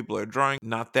it. Other people are drawing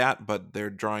not that, but they're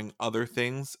drawing other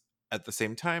things at the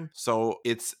same time. So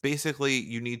it's basically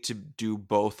you need to do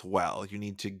both well. You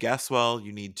need to guess well.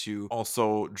 You need to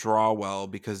also draw well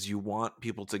because you want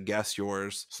people to guess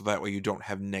yours so that way you don't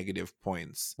have negative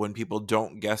points. When people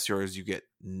don't guess yours, you get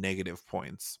negative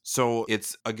points. So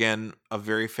it's, again, a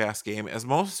very fast game, as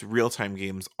most real-time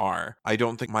games are. I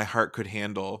don't think my heart could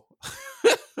handle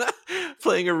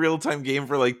playing a real-time game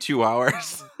for like 2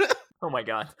 hours. Oh my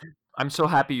god. I'm so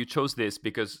happy you chose this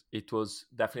because it was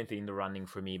definitely in the running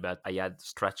for me, but I had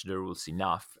stretched the rules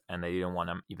enough and I didn't want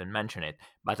to even mention it.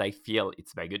 But I feel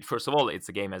it's very good. First of all, it's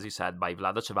a game, as you said, by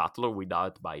Vlada Chvátil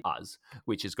without by us,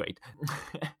 which is great.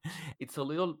 It's a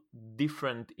little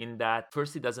different in that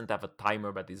first it doesn't have a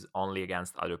timer, but is only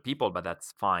against other people, but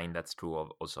that's fine. That's true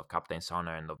of also of Captain's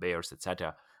Honor and of Bears,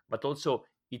 etc. But also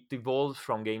it evolves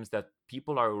from games that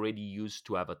people are already used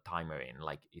to have a timer in.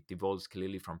 Like it evolves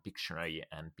clearly from Pictionary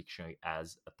and Pictionary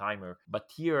as a timer. But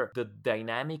here, the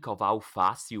dynamic of how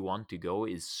fast you want to go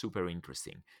is super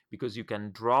interesting because you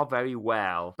can draw very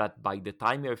well, but by the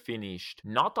time you're finished,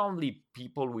 not only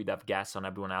people would have guessed on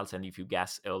everyone else, and if you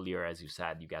guess earlier, as you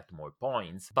said, you get more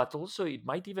points, but also it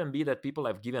might even be that people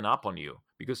have given up on you.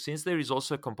 Because since there is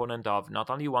also a component of not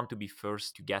only you want to be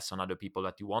first to guess on other people,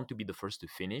 but you want to be the first to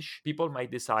finish, people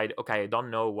might decide, okay, I don't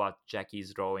know what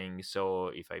Jackie's drawing, so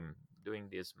if I'm doing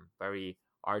this very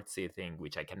artsy thing,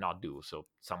 which I cannot do, so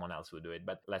someone else would do it,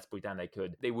 but let's pretend I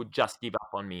could, they would just give up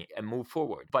on me and move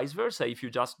forward. Vice versa, if you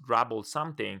just drabble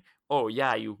something, oh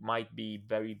yeah, you might be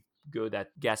very good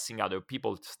at guessing other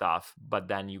people's stuff, but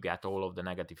then you get all of the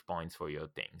negative points for your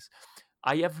things.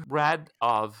 I have read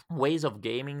of ways of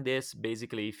gaming this.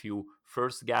 Basically, if you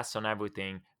first guess on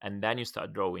everything and then you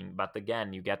start drawing, but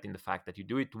again, you get in the fact that you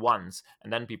do it once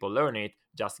and then people learn it,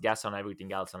 just guess on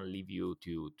everything else and leave you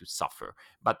to suffer.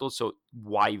 But also,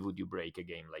 why would you break a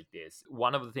game like this?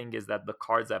 One of the things is that the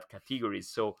cards have categories.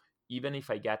 So even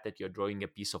if I get that you're drawing a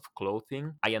piece of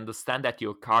clothing, I understand that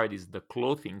your card is the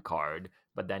clothing card,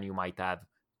 but then you might have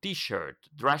t-shirt,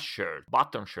 dress shirt,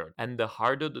 button shirt, and the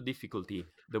harder the difficulty,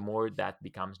 the more that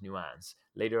becomes nuance.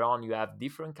 Later on, you have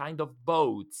different kind of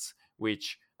boats,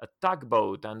 which a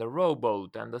tugboat and a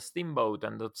rowboat and a steamboat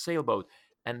and a sailboat.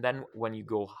 And then when you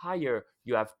go higher,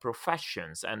 you have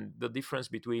professions and the difference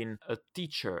between a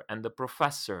teacher and the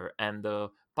professor and the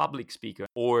public speaker.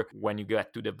 Or when you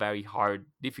get to the very hard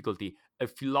difficulty, a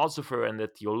philosopher and a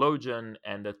theologian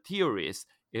and a theorist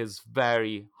is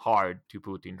very hard to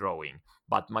put in drawing.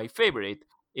 But my favorite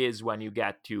is when you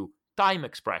get to time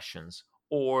expressions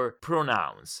or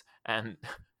pronouns and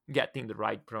getting the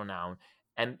right pronoun.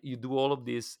 And you do all of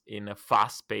this in a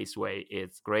fast-paced way.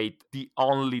 It's great. The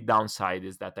only downside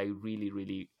is that I really,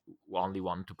 really only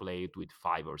want to play it with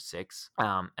 5 or 6.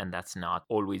 And that's not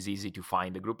always easy to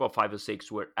find a group of 5 or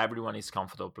 6 where everyone is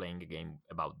comfortable playing a game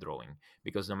about drawing.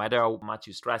 Because no matter how much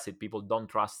you stress it, people don't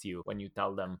trust you when you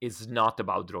tell them it's not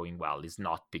about drawing well, it's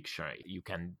not picture. You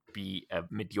can be a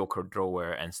mediocre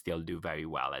drawer and still do very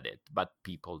well at it. But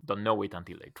people don't know it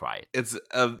until they try it. It's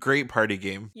a great party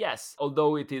game. Yes,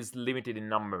 although it is limited in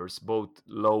numbers, both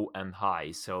low and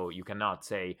high. So you cannot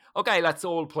say, okay, let's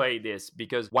all play this,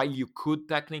 because while you could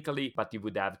technically, but you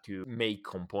would have to make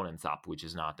components up, which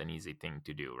is not an easy thing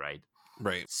to do, right?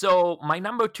 Right. So my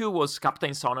number 2 was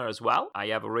Captain's Honor as well. I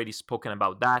have already spoken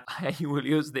about that. I will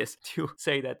use this to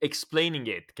say that explaining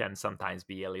it can sometimes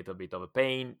be a little bit of a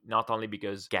pain, not only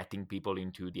because getting people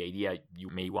into the idea, you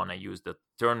may want to use the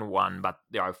turn 1, but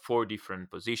there are 4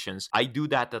 different positions. I do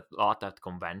that a lot at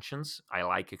conventions. I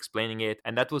like explaining it.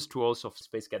 And that was true also of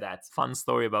Space Cadets. Fun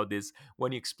story about this.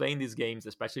 When you explain these games,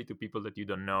 especially to people that you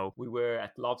don't know, we were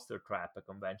at Lobster Trap, a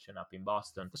convention up in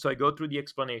Boston. So I go through the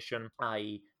explanation.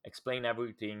 I explain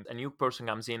everything. A new person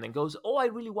comes in and goes, oh, I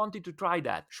really wanted to try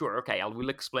that. Sure, okay, I will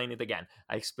explain it again.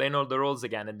 I explain all the roles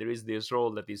again, and there is this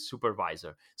role that is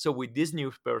supervisor. So with this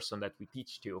new person that we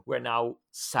teach to, we're now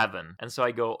 7. And so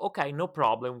I go, okay, no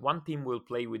problem. One team will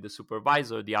play with the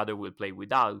supervisor, the other will play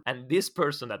without. And this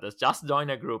person that has just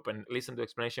joined a group and listened to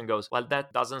explanation goes, well,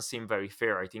 that doesn't seem very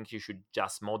fair. I think you should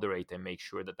just moderate and make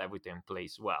sure that everything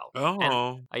plays well. Oh.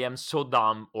 And I am so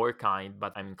dumb or kind,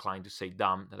 but I'm inclined to say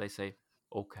dumb, that I say,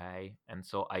 okay. And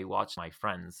so I watch my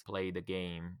friends play the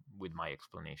game with my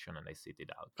explanation and I sit it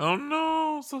out. Oh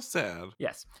no, so sad.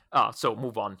 Yes. So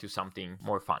move on to something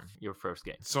more fun. Your first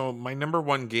game. So my number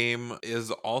 1 game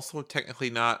is also technically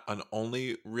not an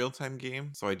only real-time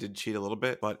game. So I did cheat a little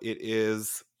bit, but it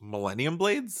is Millennium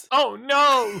Blades. Oh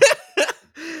no!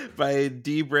 By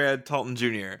D. Brad Talton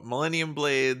Jr. Millennium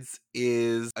Blades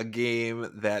is a game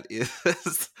that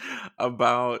is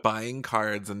about buying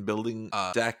cards and building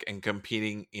a deck and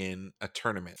competing in a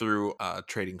tournament through a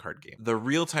trading card game. The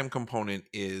real-time component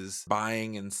is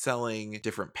buying and selling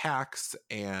different packs,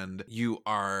 and you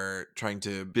are trying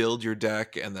to build your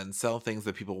deck and then sell things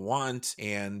that people want.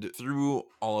 And through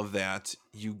all of that,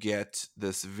 you get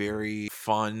this very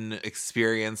fun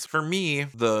experience. For me,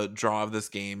 the draw of this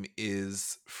game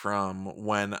is from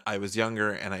when I was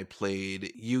younger and I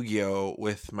played Yu-Gi-Oh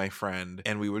with my friend,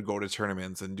 and we would go to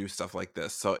tournaments and do stuff like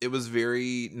this. So it was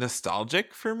very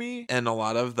nostalgic for me, and a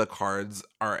lot of the cards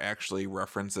are actually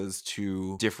references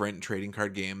to different trading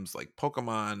card games like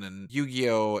Pokemon and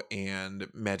Yu-Gi-Oh and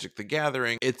Magic the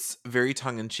Gathering. It's very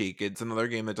tongue-in-cheek. It's another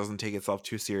game that doesn't take itself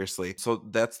too seriously. So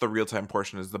that's the real-time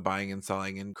portion, is the buying and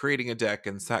selling and creating a deck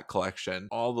and set collection.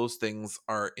 All those things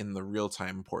are in the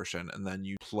real-time portion, and then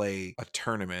you play a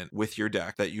tournament with your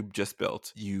deck that you just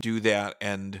built. You do that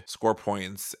and score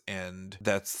points, and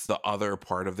that's the other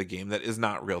part of the game that is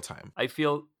not real-time. I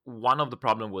feel one of the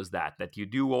problem was that you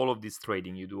do all of this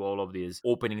trading, you do all of this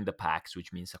opening the packs,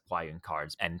 which means acquiring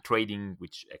cards, and trading,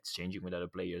 which exchanging with other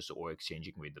players or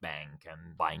exchanging with the bank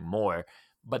and buying more.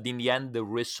 But in the end, the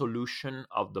resolution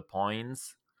of the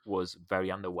points was very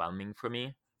underwhelming for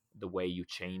me, the way you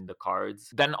chain the cards.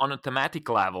 Then on a thematic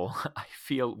level, I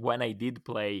feel when I did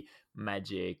play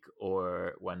Magic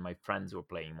or when my friends were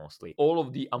playing mostly. All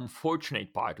of the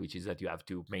unfortunate part, which is that you have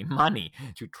to pay money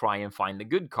to try and find the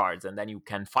good cards, and then you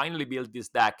can finally build this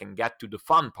deck and get to the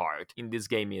fun part. In this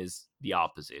game is the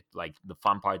opposite. Like, the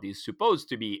fun part is supposed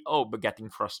to be, but getting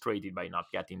frustrated by not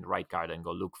getting the right card and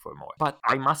go look for more. But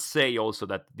I must say also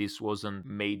that this wasn't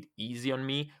made easy on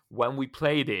me. When we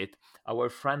played it, our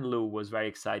friend Lou was very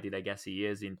excited. I guess he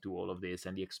is into all of this,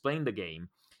 and he explained the game.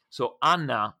 So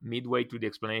Anna, midway through the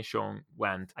explanation,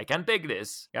 went, I can't take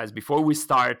this. Guys, before we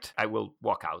start, I will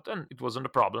walk out. And it wasn't a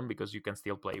problem because you can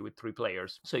still play with 3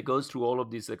 players. So it goes through all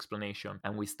of this explanation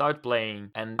and we start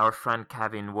playing, and our friend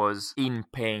Kevin was in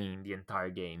pain the entire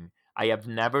game. I have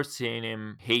never seen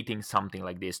him hating something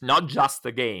like this. Not just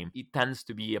the game. He tends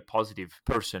to be a positive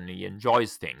person. He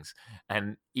enjoys things.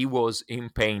 And he was in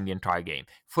pain the entire game.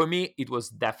 For me, it was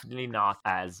definitely not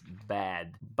as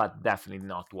bad, but definitely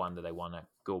not one that I want to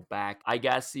go back. I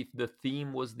guess if the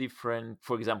theme was different,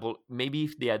 for example, maybe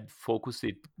if they had focused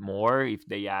it more, if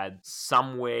they had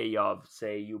some way of,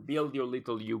 say, you build your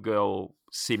little Yu-Gi-Oh!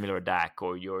 Similar deck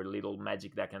or your little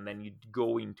Magic deck and then you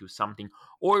go into something,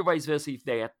 or vice versa, if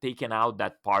they had taken out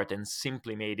that part and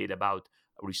simply made it about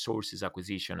resources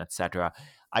acquisition, etc.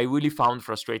 I really found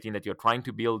frustrating that you're trying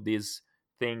to build this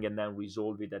thing and then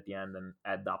resolve it at the end and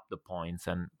add up the points,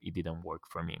 and it didn't work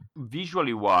for me.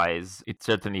 Visually wise, it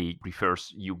certainly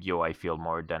prefers Yu-Gi-Oh! I feel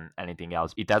more than anything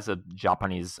else. It has a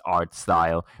Japanese art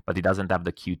style, but it doesn't have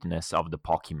the cuteness of the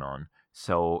Pokemon.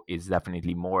 So it's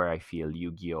definitely more, I feel,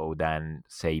 Yu-Gi-Oh! Than,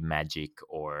 say, Magic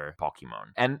or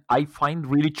Pokemon. And I find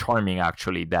really charming,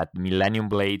 actually, that Millennium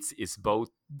Blades is both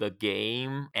the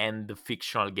game and the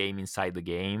fictional game inside the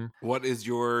game. What is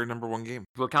your number one game?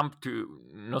 Will come to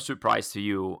no surprise to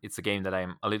you. It's a game that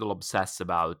I'm a little obsessed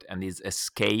about, and is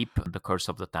Escape: The Curse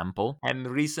of the Temple. And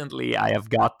recently I have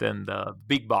gotten the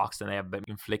big box, and I have been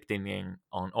inflicting it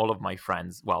on all of my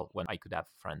friends, well, when I could have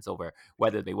friends over,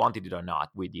 whether they wanted it or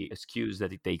not, with the excuse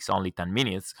that it takes only 10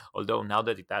 minutes. Although now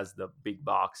that it has the big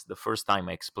box, the first time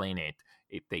I explain it,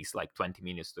 it takes like 20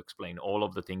 minutes to explain all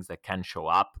of the things that can show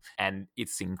up. And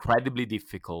it's incredibly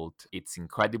difficult. It's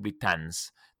incredibly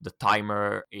tense. The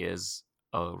timer is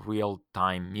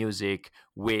real-time music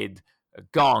with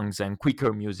gongs and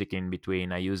quicker music in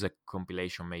between. I use a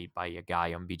compilation made by a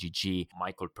guy on BGG,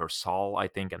 Michael Persall, I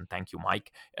think, and thank you,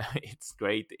 Mike. It's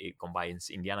great. It combines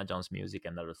Indiana Jones music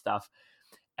and other stuff,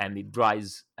 and it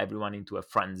drives everyone into a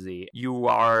frenzy. You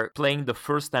are playing the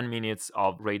first 10 minutes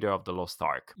of Raider of the Lost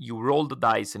Ark. You roll the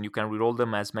dice, and you can reroll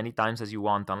them as many times as you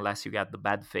want, unless you get the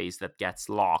bad face that gets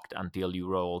locked until you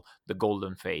roll the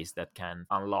golden face that can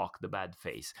unlock the bad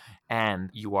face.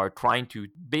 And you are trying to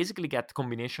basically get a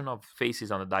combination of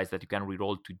faces on the dice that you can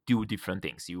reroll to do different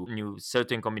things. You need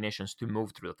certain combinations to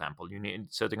move through the temple. You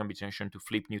need certain combination to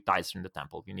flip new tiles from the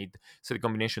temple. You need certain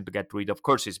combination to get rid of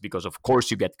curses, because of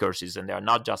course you get curses, and they are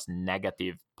not just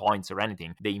negative points or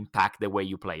anything. They impact the way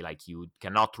you play. Like, you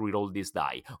cannot reroll this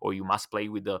die, or you must play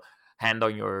with the hand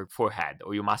on your forehead,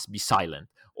 or you must be silent,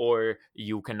 or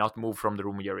you cannot move from the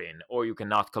room you're in, or you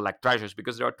cannot collect treasures,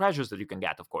 because there are treasures that you can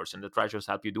get, of course, and the treasures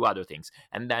help you do other things.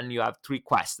 And then you have 3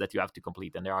 quests that you have to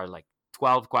complete, and there are like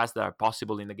 12 quests that are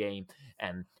possible in the game,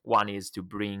 and one is to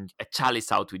bring a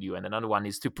chalice out with you, and another one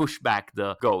is to push back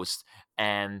the ghost,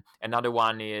 and another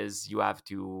one is you have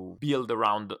to build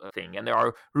around a thing, and there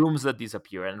are rooms that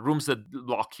disappear and rooms that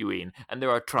lock you in, and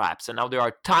there are traps, and now there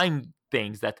are time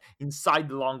things that inside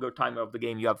the longer timer of the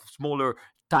game you have smaller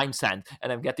time sand,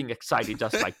 and I'm getting excited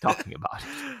just like talking about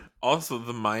it. Also,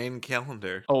 the Mayan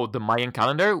calendar. Oh, the Mayan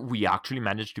calendar, we actually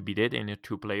managed to beat it in a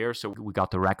 2-player, so we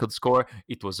got the record score.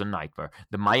 It was a nightmare.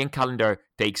 The Mayan calendar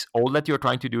takes all that you're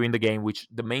trying to do in the game, which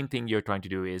the main thing you're trying to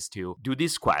do is to do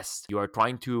this quest. You are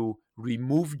trying to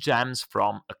remove gems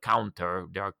from a counter.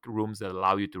 There are rooms that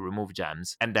allow you to remove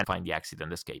gems, and then find the exit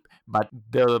and escape. But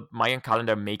the Mayan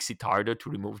calendar makes it harder to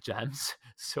remove gems,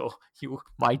 so you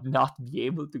might not be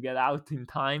able to get out in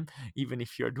time, even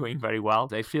if you're doing very well.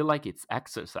 I feel like it's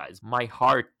exercise. My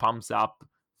heart pumps up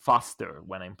faster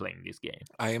when I'm playing this game.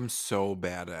 I am so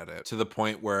bad at it, to the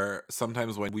point where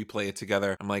sometimes when we play it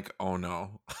together, I'm like, oh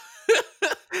no.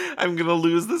 I'm going to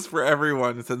lose this for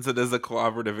everyone, since it is a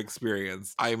collaborative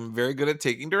experience. I'm very good at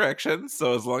taking directions,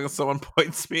 so as long as someone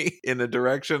points me in a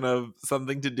direction of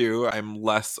something to do, I'm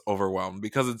less overwhelmed,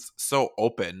 because it's so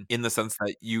open in the sense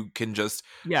that you can just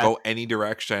go any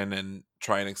direction and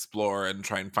try and explore and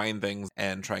try and find things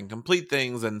and try and complete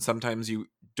things. And sometimes you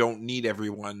don't need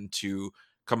everyone to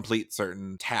complete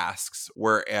certain tasks,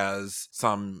 whereas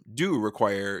some do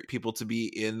require people to be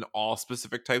in all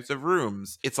specific types of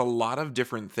rooms. It's a lot of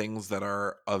different things that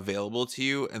are available to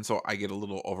you, and so I get a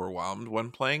little overwhelmed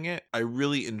when playing it. I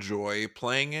really enjoy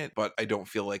playing it, but I don't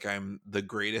feel like I'm the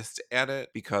greatest at it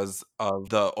because of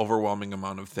the overwhelming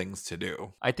amount of things to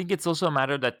do. I think it's also a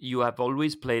matter that you have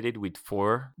always played it with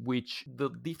 4, which the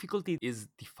difficulty is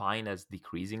defined as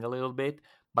decreasing a little bit.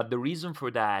 But the reason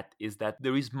for that is that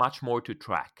there is much more to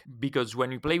track. Because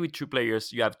when you play with 2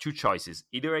 players, you have 2 choices.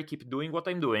 Either I keep doing what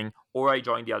I'm doing, or I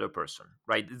join the other person,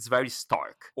 right? It's very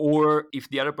stark. Or if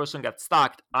the other person gets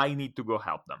stuck, I need to go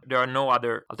help them. There are no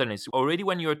other alternatives. Already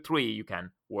when you're 3, you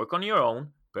can work on your own,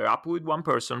 pair up with one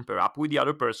person, pair up with the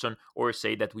other person, or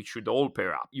say that we should all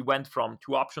pair up. You went from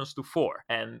 2 options to 4.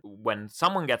 And when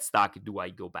someone gets stuck, do I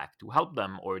go back to help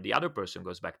them, or the other person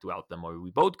goes back to help them, or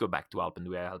we both go back to help, and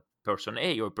do I help person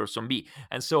A or person B?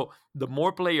 And so the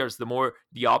more players, the more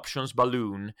the options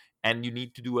balloon, and you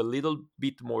need to do a little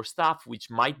bit more stuff, which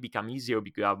might become easier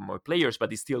because you have more players,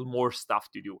 but it's still more stuff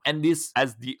to do. And this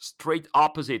as the straight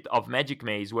opposite of Magic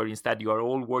Maze, where instead you are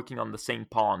all working on the same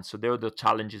pawn. So there the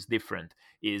challenge is different,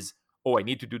 is, oh, I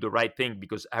need to do the right thing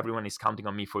because everyone is counting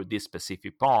on me for this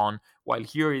specific pawn. While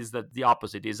here is that the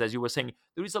opposite is, as you were saying,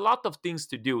 there is a lot of things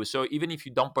to do. So even if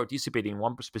you don't participate in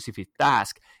one specific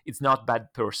task, it's not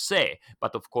bad per se.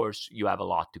 But of course, you have a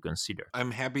lot to consider.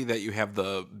 I'm happy that you have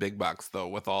the big box, though,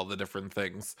 with all the different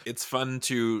things. It's fun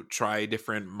to try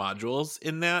different modules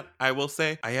in that, I will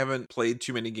say. I haven't played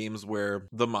too many games where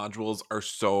the modules are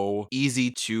so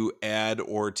easy to add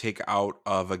or take out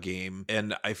of a game.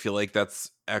 And I feel like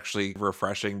that's actually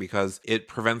refreshing because it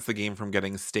prevents the game from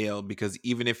getting stale, because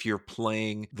even if you're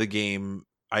playing the game,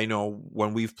 I know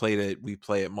when we've played it, we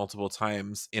play it multiple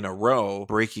times in a row,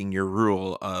 breaking your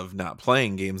rule of not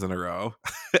playing games in a row.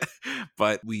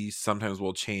 But we sometimes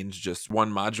will change just one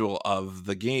module of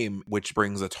the game, which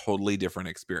brings a totally different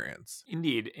experience.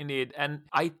 Indeed. And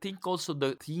I think also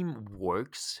the theme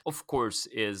works, of course,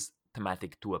 is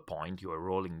thematic to a point. You are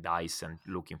rolling dice and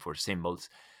looking for symbols.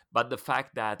 But the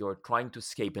fact that you're trying to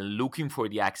escape and looking for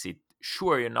the exit,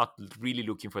 sure, you're not really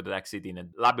looking for the exit in a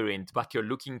labyrinth, but you're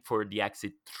looking for the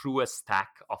exit through a stack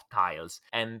of tiles.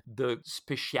 And the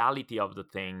speciality of the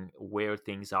thing, where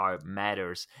things are,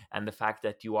 matters. And the fact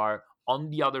that you are on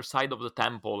the other side of the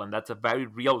temple, and that's a very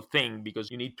real thing because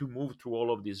you need to move through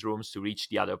all of these rooms to reach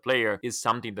the other player, is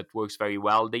something that works very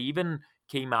well. They even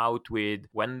came out with,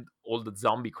 when all the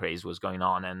zombie craze was going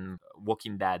on and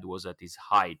Walking Dead was at its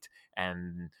height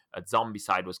and a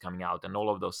Zombicide was coming out and all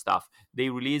of those stuff, they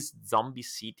released Zombie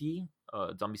City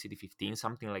 15,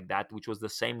 something like that, which was the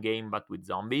same game but with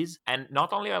zombies. And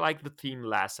not only I like the theme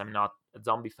less, I'm not a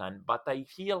zombie fan, but I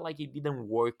feel like it didn't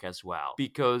work as well,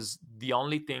 because the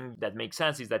only thing that makes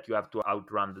sense is that you have to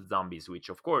outrun the zombies, which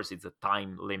of course it's a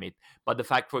time limit. But the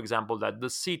fact, for example, that the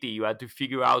city, you had to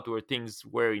figure out where things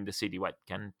were in the city. What,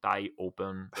 can't I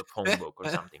open the phone book or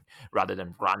something, rather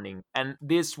than running? And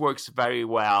this works very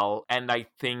well. And I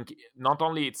think not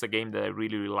only it's a game that I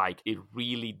really, really like, it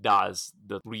really does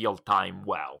the real time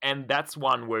well. And that's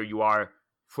one where you are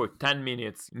for 10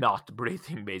 minutes not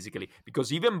breathing, basically,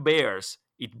 because even Bears,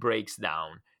 it breaks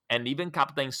down. And even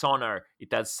Captain Sonar,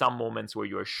 it has some moments where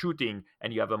you're shooting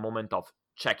and you have a moment of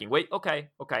checking. Wait, okay,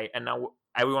 and now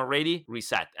everyone ready?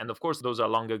 Reset. And of course, those are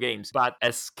longer games. But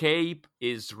Escape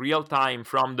is real time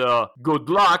from the good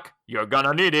luck, you're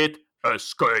gonna need it,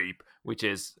 escape, which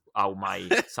is how my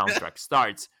soundtrack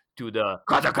starts, to the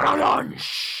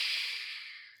Katakralunch,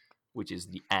 which is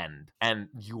the end. And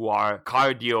you are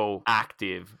cardio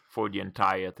active for the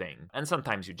entire thing. And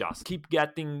sometimes you just keep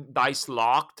getting dice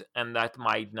locked, and that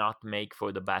might not make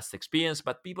for the best experience,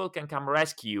 but people can come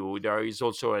rescue you. There is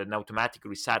also an automatic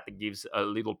reset that gives a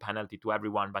little penalty to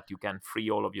everyone, but you can free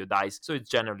all of your dice. So it's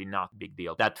generally not a big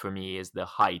deal. That for me is the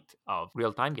height of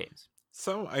real-time games.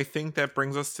 So I think that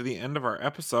brings us to the end of our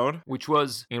episode, which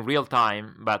was in real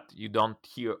time, but you don't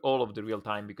hear all of the real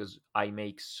time because I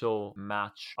make so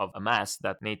much of a mess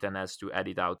that Nathan has to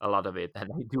edit out a lot of it.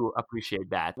 And I do appreciate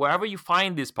that. Wherever you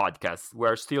find this podcast,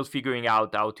 we're still figuring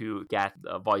out how to get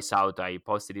a voice out. I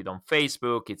posted it on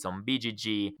Facebook, it's on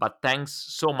BGG, but thanks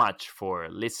so much for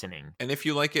listening. And if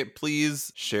you like it,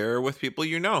 please share with people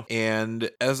you know.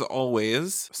 And as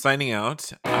always, signing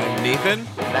out, I'm Nathan.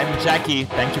 And I'm Jackie.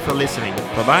 Thank you for listening.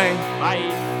 Bye-bye.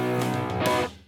 Bye.